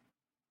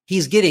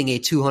he's getting a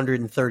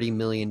 $230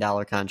 million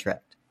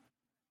contract.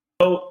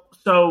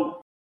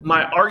 So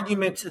my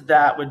argument to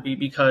that would be,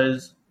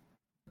 because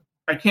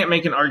I can't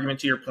make an argument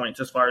to your points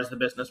as far as the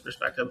business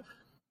perspective,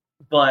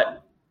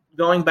 but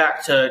going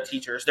back to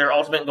teachers, their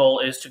ultimate goal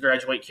is to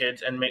graduate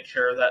kids and make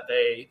sure that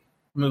they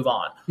move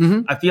on.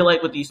 Mm-hmm. I feel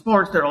like with these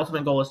sports, their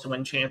ultimate goal is to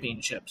win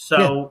championships.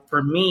 So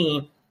for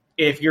me,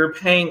 if you're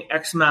paying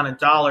X amount of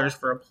dollars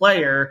for a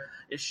player,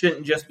 it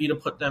shouldn't just be to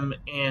put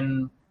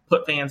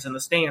fans in the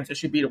stands. It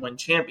should be to win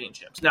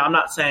championships. Now, I'm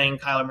not saying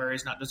Kyler Murray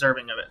is not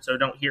deserving of it, so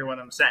don't hear what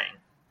I'm saying.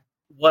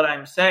 What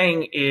I'm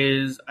saying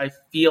is I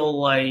feel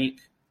like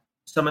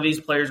some of these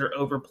players are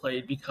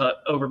overpaid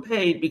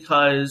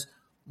because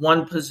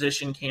one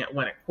position can't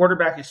win it.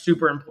 Quarterback is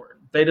super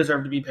important. They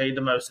deserve to be paid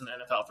the most in the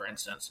NFL, for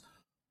instance.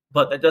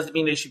 But that doesn't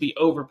mean they should be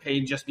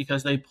overpaid just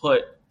because they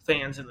put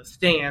fans in the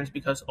stands,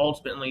 because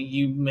ultimately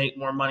you make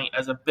more money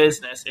as a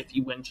business if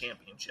you win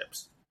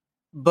championships.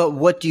 But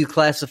what do you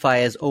classify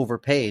as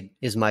overpaid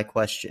is my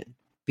question.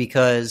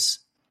 Because,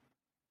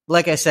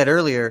 like I said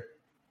earlier,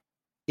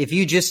 if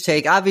you just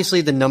take,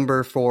 obviously the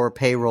number for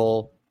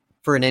payroll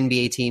for an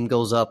NBA team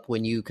goes up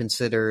when you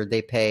consider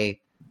they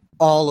pay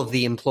all of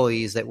the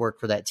employees that work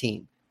for that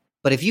team.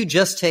 But if you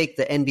just take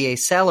the NBA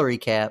salary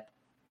cap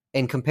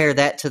and compare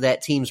that to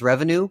that team's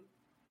revenue,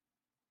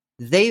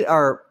 they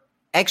are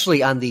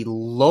actually on the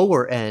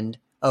lower end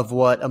of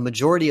what a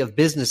majority of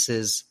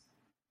businesses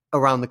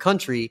around the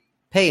country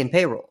pay in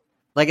payroll.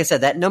 Like I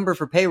said, that number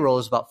for payroll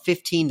is about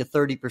 15 to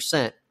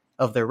 30%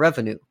 of their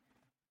revenue.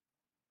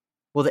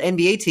 Well, the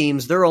NBA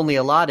teams, they're only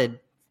allotted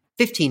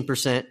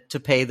 15% to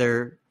pay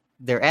their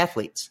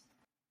athletes.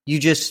 You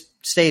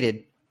just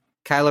stated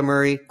Kyler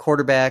Murray,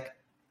 quarterback,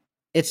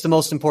 it's the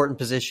most important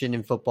position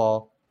in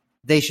football.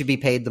 They should be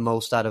paid the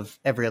most out of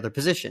every other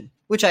position,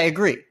 which I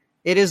agree.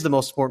 It is the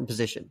most important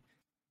position.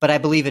 But I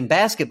believe in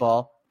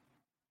basketball,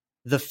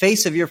 the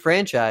face of your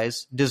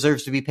franchise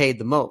deserves to be paid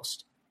the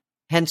most.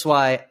 Hence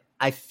why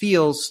I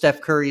feel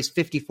Steph Curry's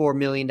 $54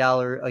 million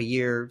a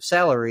year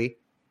salary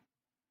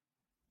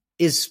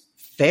is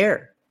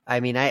fair.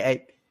 I mean,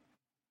 I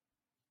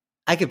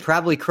could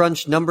probably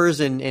crunch numbers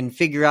and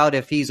figure out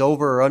if he's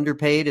over or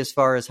underpaid as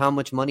far as how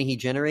much money he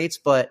generates.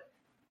 But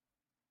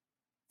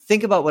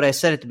think about what I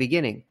said at the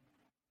beginning.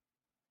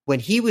 When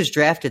he was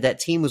drafted, that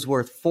team was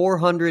worth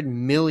 $400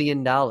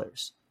 million.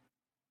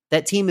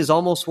 That team is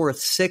almost worth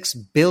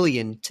 $6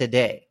 billion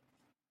today.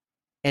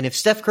 And if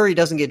Steph Curry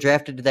doesn't get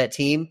drafted to that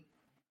team,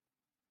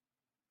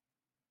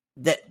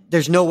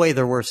 there's no way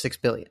they're worth $6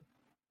 billion.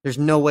 There's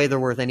no way they're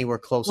worth anywhere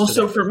close to that.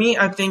 So for me,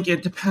 I think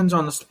it depends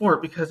on the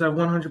sport, because I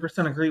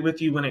 100% agree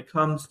with you when it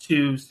comes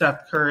to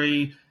Steph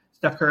Curry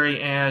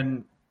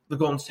and the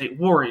Golden State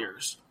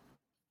Warriors.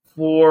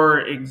 For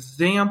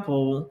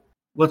example,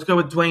 let's go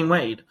with Dwayne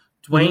Wade.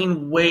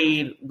 Dwayne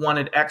Wade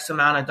wanted X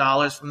amount of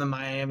dollars from the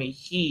Miami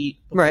Heat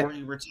before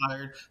he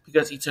retired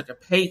because he took a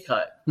pay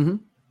cut. Mm-hmm.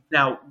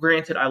 Now,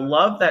 granted, I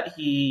love that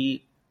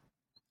he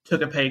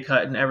took a pay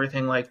cut and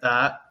everything like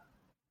that,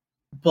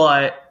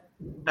 but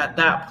at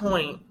that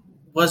point,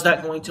 was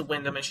that going to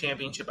win them a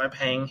championship by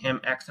paying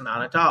him X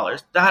amount of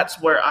dollars?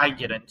 That's where I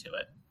get into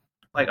it.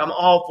 Like, I'm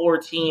all for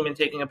team and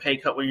taking a pay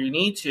cut where you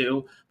need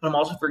to, but I'm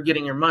also for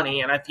getting your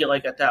money. And I feel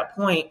like at that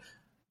point,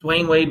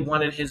 Dwayne Wade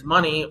wanted his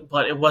money,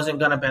 but it wasn't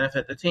going to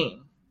benefit the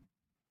team.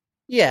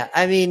 Yeah,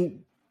 I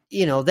mean,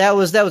 that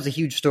was a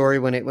huge story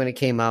when it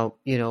came out,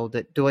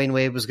 that Dwayne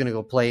Wade was going to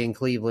go play in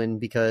Cleveland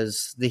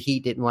because the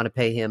Heat didn't want to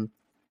pay him.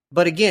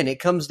 But again, it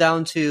comes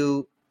down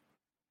to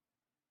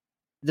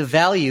the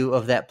value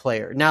of that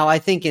player. Now, I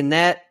think in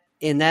that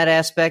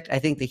aspect, I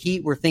think the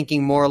Heat were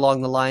thinking more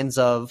along the lines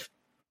of,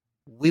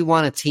 we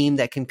want a team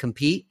that can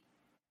compete.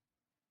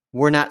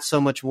 We're not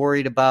so much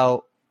worried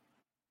about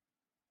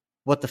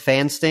what the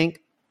fans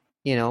think.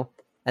 I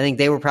think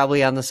they were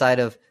probably on the side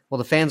of, well,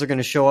 the fans are going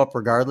to show up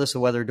regardless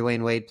of whether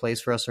Dwayne Wade plays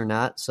for us or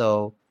not.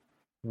 So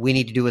we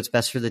need to do what's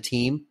best for the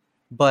team.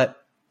 But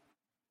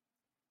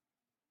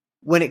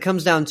when it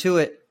comes down to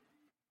it,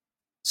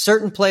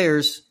 certain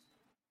players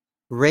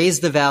raise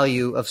the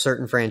value of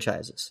certain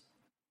franchises.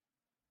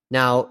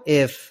 Now,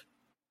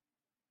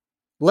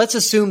 let's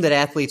assume that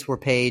athletes were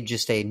paid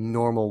just a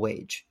normal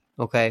wage,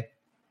 okay?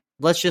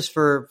 Let's just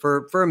for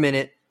a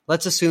minute,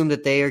 let's assume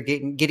that they are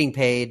getting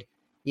paid,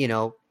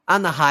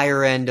 on the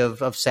higher end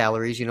of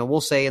salaries, we'll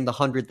say in the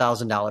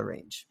 $100,000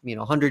 range,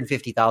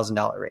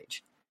 $150,000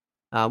 range,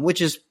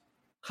 which is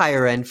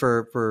higher end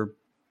for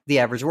the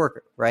average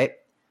worker, right?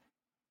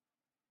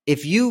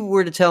 If you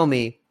were to tell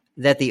me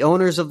that the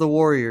owners of the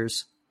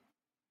Warriors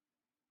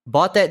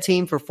bought that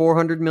team for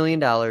 $400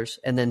 million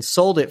and then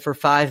sold it for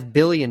 $5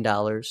 billion,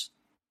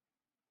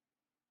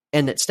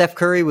 and that Steph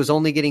Curry was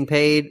only getting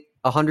paid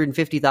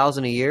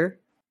 $150,000 a year,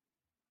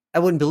 I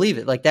wouldn't believe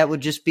it. Like, that would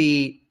just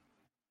be,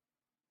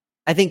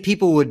 I think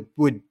people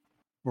would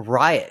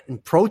riot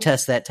and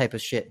protest that type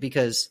of shit,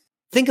 because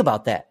think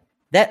about that.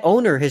 That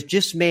owner has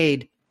just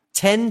made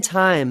 10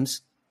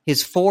 times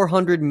his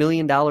 $400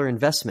 million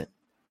investment.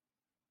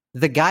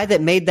 The guy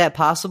that made that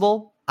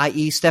possible,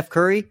 i.e. Steph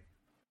Curry,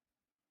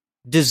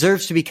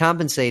 deserves to be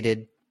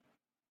compensated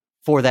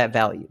for that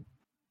value.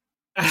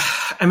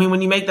 I mean,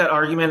 when you make that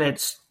argument,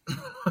 it's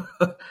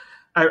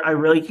I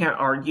really can't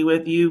argue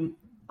with you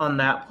on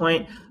that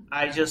point.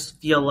 I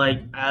just feel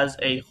like as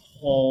a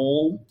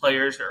whole,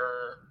 players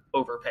are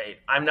overpaid.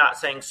 I'm not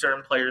saying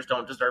certain players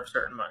don't deserve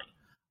certain money.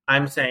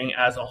 I'm saying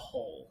as a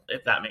whole,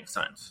 if that makes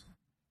sense.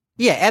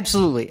 Yeah,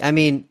 absolutely. I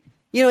mean,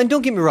 and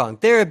don't get me wrong,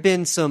 there have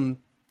been some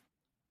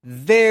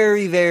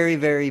very, very,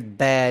 very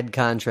bad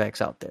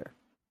contracts out there.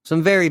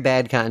 Some very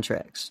bad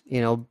contracts.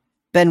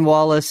 Ben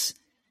Wallace,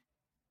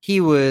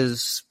 he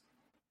was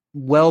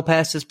well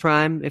past his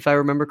prime, if I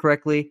remember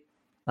correctly.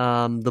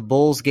 The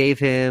Bulls gave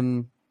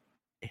him,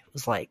 it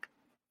was like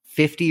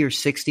 $50 or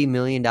 $60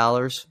 million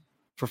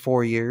for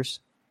 4 years.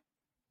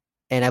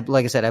 And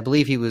like I said, I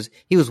believe he was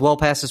well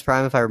past his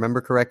prime, if I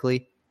remember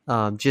correctly.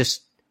 I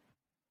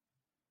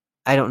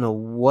don't know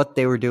what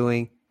they were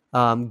doing.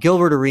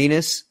 Gilbert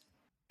Arenas,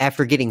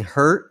 after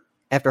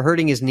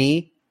hurting his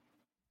knee,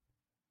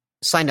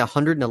 signed a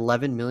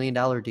 $111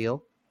 million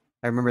deal.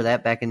 I remember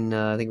that back in,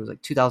 I think it was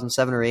like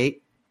 2007 or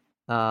 8.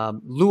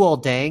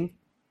 Luol Deng,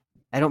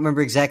 I don't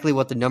remember exactly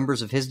what the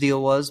numbers of his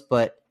deal was,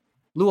 but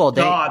Luol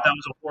Deng. God, that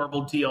was a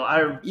horrible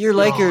deal. Your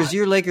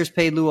Lakers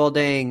paid Luol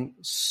Deng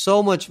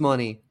so much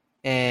money,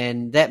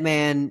 and that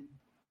man,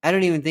 I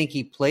don't even think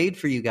he played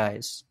for you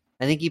guys.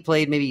 I think he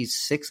played maybe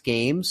 6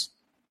 games.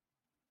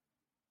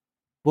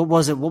 What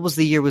was it? What was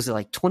the year? Was it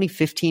like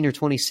 2015 or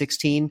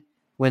 2016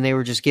 when they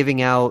were just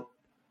giving out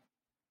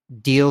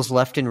deals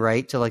left and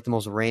right to like the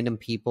most random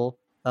people?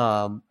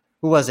 Who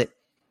was it?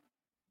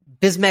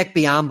 Bismack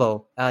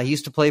Biyombo. He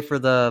used to play for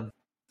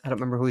I don't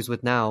remember who he's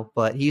with now,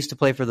 but he used to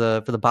play for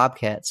the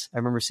Bobcats. I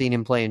remember seeing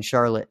him play in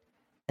Charlotte.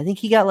 I think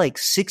he got like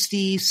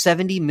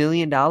 $60-70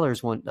 million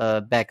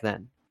back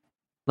then.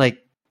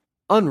 Like,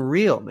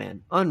 unreal,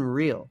 man.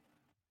 Unreal.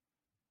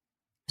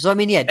 So, I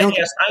mean, yeah.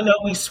 Yes, I know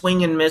we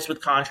swing and miss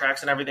with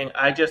contracts and everything.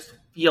 I just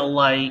feel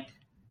like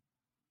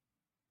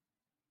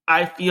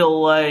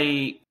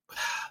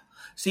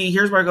see,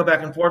 here's where I go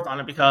back and forth on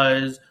it,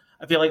 because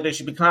I feel like they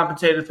should be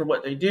compensated for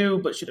what they do,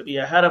 but should it be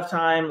ahead of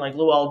time? Like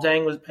Luol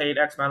Deng was paid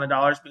X amount of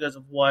dollars because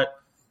of what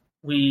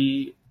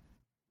you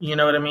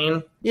know what I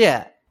mean?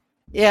 Yeah.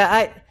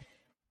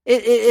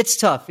 It's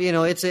tough.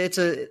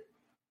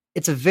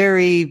 It's a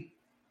very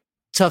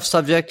tough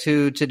subject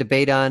to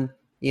debate on.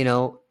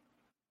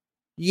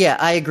 Yeah,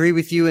 I agree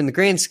with you in the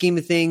grand scheme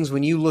of things.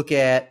 When you look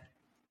at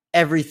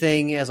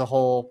everything as a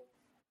whole,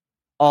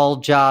 all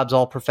jobs,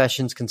 all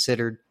professions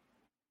considered,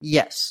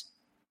 yes,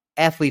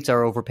 athletes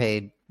are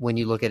overpaid when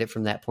you look at it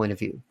from that point of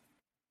view.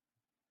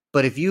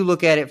 But if you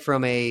look at it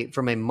from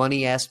a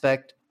money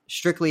aspect,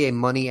 strictly a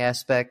money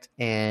aspect,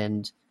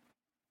 and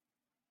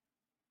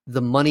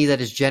the money that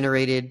is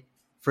generated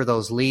for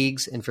those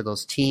leagues and for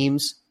those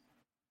teams,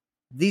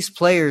 these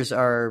players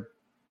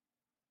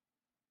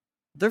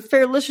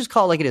let's just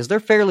call it like it is. They're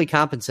fairly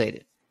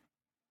compensated.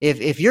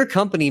 If your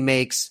company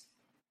makes,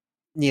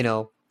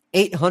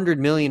 $800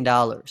 million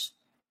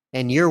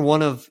and you're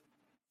one of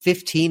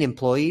 15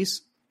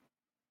 employees,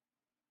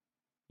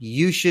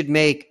 you should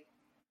make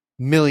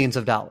millions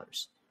of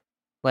dollars.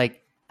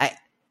 Like,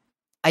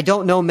 I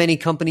don't know many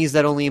companies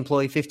that only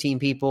employ 15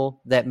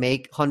 people that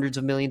make hundreds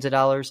of millions of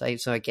dollars. I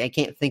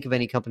can't think of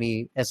any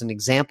company as an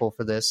example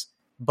for this,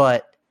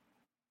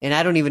 and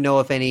I don't even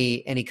know if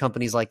any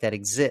companies like that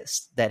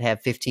exist that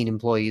have 15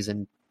 employees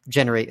and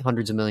generate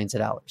hundreds of millions of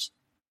dollars.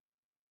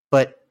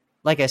 But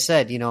like I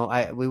said,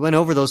 we went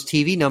over those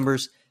TV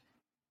numbers.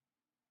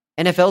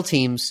 NFL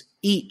teams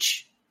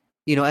each,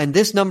 and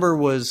this number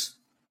was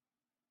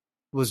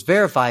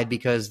verified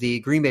because the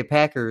Green Bay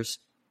Packers,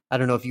 I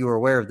don't know if you were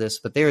aware of this,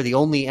 but they are the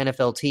only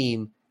NFL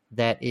team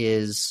that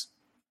is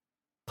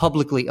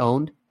publicly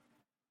owned.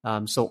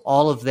 So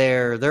all of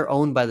they're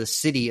owned by the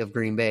city of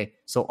Green Bay.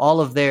 So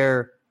all of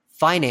their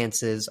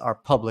finances are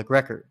public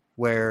record,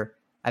 where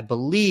I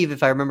believe,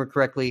 if I remember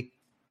correctly,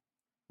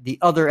 the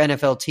other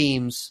NFL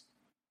teams,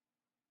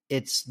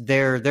 it's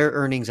their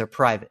earnings are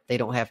private. They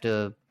don't have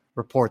to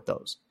report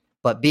those.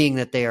 But being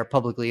that they are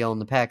publicly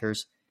owned, the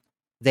Packers,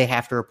 they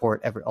have to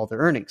report all their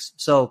earnings.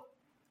 So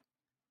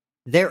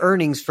their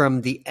earnings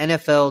from the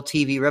NFL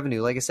TV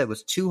revenue, like I said,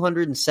 was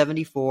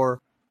 $274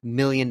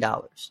 million.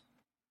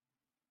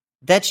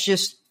 That's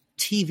just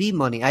TV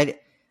money. I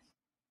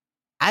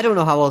don't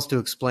know how else to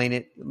explain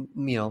it,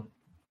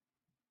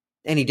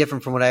 any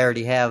different from what I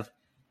already have.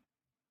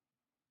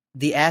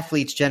 The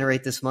athletes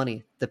generate this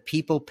money. The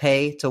people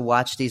pay to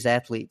watch these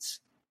athletes.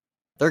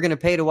 They're going to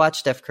pay to watch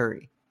Steph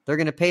Curry. They're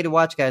going to pay to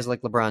watch guys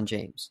like LeBron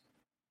James.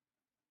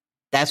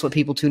 That's what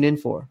people tune in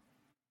for.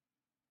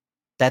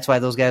 That's why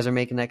those guys are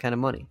making that kind of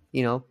money.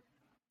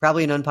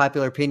 Probably an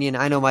unpopular opinion.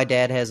 I know my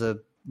dad has a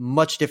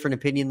much different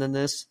opinion than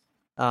this,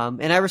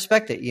 and I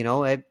respect it.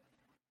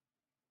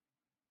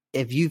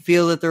 If you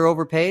feel that they're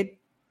overpaid,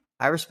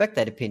 I respect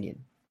that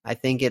opinion. I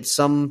think it's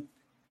some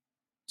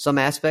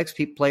aspects,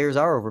 players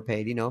are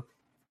overpaid.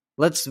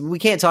 We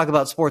can't talk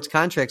about sports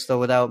contracts though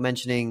without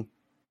mentioning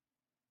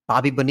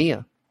Bobby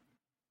Bonilla.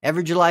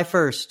 Every July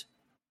 1st,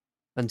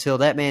 until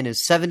that man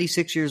is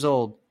 76 years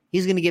old,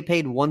 he's going to get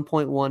paid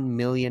 $1.1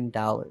 million.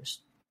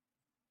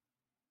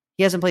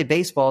 He hasn't played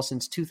baseball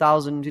since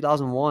 2000,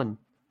 2001.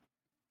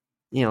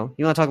 You want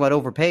to talk about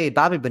overpaid?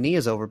 Bobby Bonilla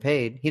is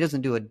overpaid. He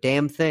doesn't do a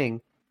damn thing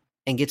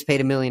and gets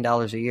paid $1 million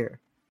a year.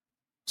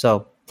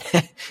 So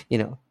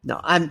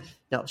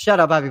Shout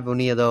out Bobby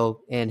Bonilla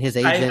though and his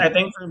agent. I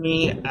think for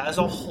me as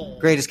a whole,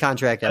 greatest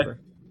contract ever.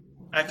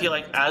 I feel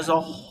like as a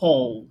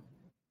whole,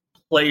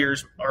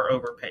 players are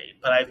overpaid,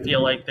 but I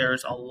feel like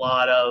there's a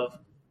lot of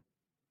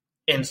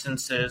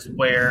instances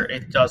where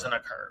it doesn't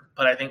occur.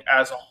 But I think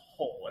as a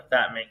whole, if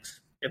that makes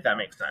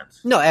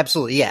sense. No,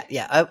 absolutely.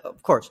 Yeah.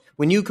 Of course.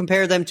 When you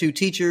compare them to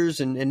teachers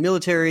and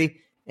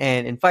military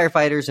and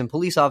firefighters and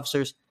police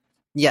officers,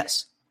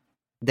 yes,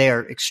 they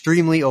are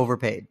extremely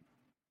overpaid.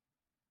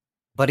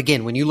 But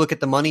again, when you look at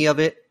the money of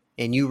it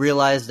and you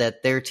realize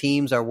that their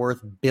teams are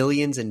worth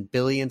billions and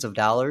billions of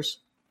dollars,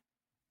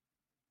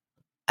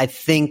 I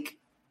think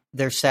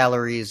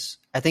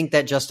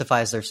that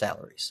justifies their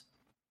salaries.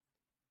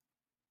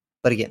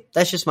 But again,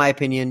 that's just my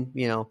opinion.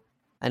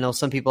 I know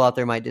some people out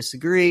there might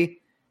disagree.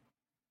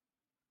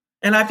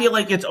 And I feel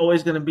like it's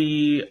always going to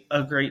be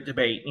a great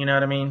debate. You know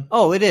what I mean?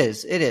 Oh, it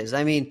is. It is.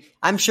 I mean,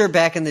 I'm sure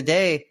back in the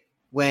day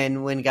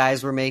when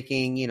guys were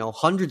making,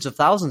 hundreds of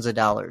thousands of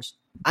dollars,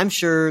 I'm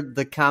sure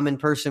the common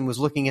person was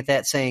looking at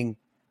that saying,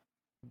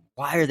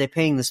 why are they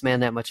paying this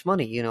man that much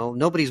money?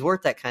 Nobody's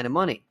worth that kind of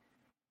money.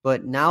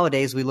 But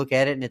nowadays we look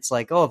at it and it's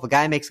like, oh, if a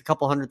guy makes a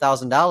couple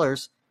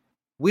 $100,000,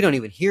 we don't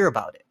even hear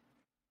about it.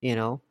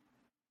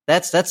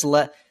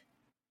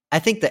 I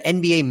think the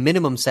NBA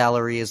minimum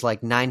salary is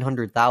like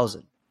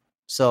 $900,000.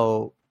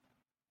 So,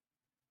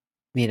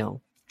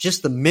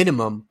 just the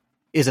minimum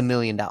is $1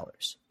 million.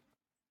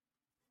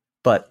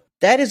 But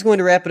that is going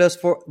to wrap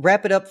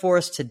it up for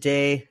us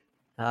today.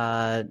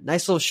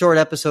 Nice little short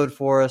episode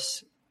for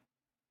us.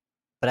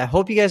 But I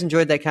hope you guys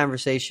enjoyed that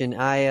conversation.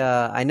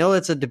 I know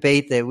it's a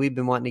debate that we've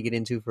been wanting to get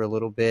into for a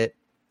little bit.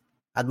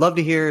 I'd love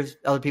to hear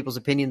other people's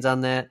opinions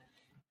on that.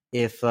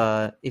 If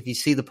you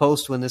see the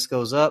post when this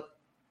goes up,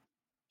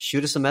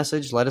 shoot us a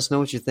message. Let us know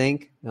what you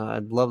think.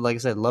 Like I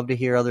said, love to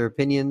hear other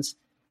opinions.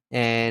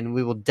 And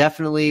we will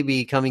definitely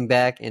be coming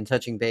back and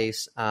touching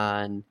base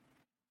on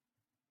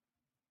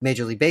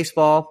Major League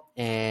Baseball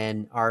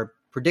and our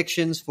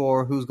predictions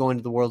for who's going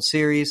to the World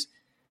Series.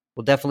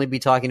 We'll definitely be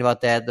talking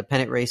about that. The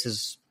pennant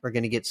races are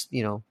going to get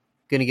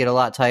a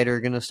lot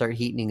tighter, going to start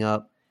heating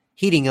up.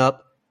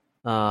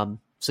 So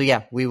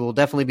yeah, we will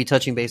definitely be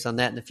touching base on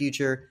that in the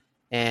future.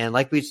 And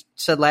like we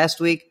said last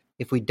week,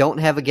 if we don't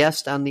have a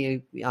guest on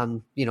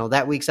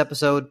that week's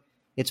episode,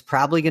 it's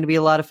probably going to be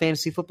a lot of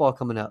fantasy football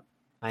coming up.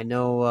 I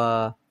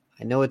know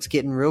it's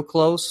getting real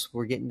close.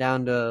 We're getting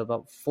down to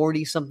about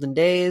 40 something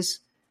days.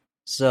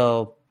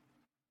 So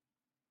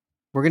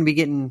we're going to be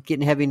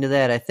getting heavy into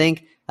that. I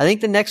think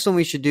the next one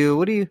we should do,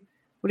 what do you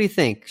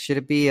think? Should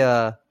it be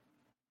I'm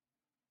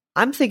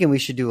thinking we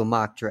should do a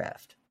mock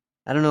draft.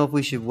 I don't know if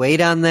we should wait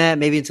on that,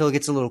 maybe until it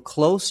gets a little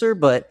closer,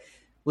 but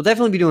we'll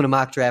definitely be doing a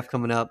mock draft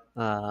coming up.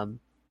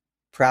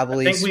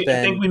 Probably I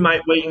think we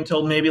might wait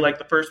until maybe like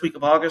the first week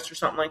of August or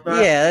something like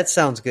that. Yeah, that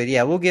sounds good.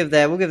 Yeah, we'll give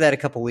that a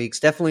couple weeks.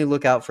 Definitely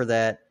look out for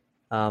that.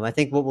 I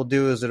think what we'll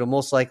do is it'll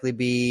most likely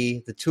be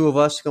the two of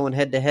us going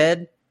head to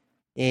head.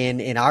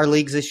 In our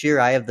leagues this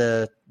year, I have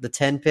the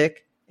 10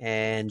 pick,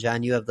 and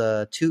John, you have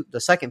the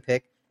second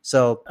pick.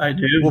 So I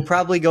do. We'll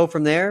probably go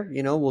from there.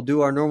 We'll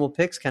do our normal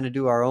picks, kind of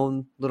do our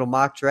own little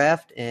mock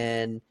draft,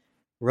 and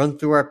run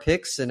through our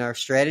picks and our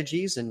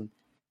strategies, and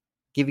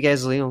give you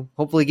guys,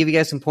 hopefully give you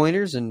guys some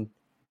pointers and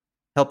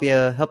help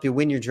you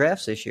win your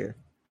drafts this year.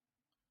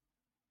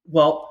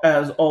 Well,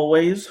 as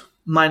always,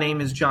 my name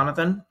is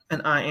Jonathan,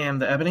 and I am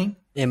the Ebony.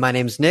 And my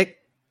name's Nick,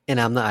 and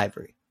I'm the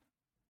Ivory.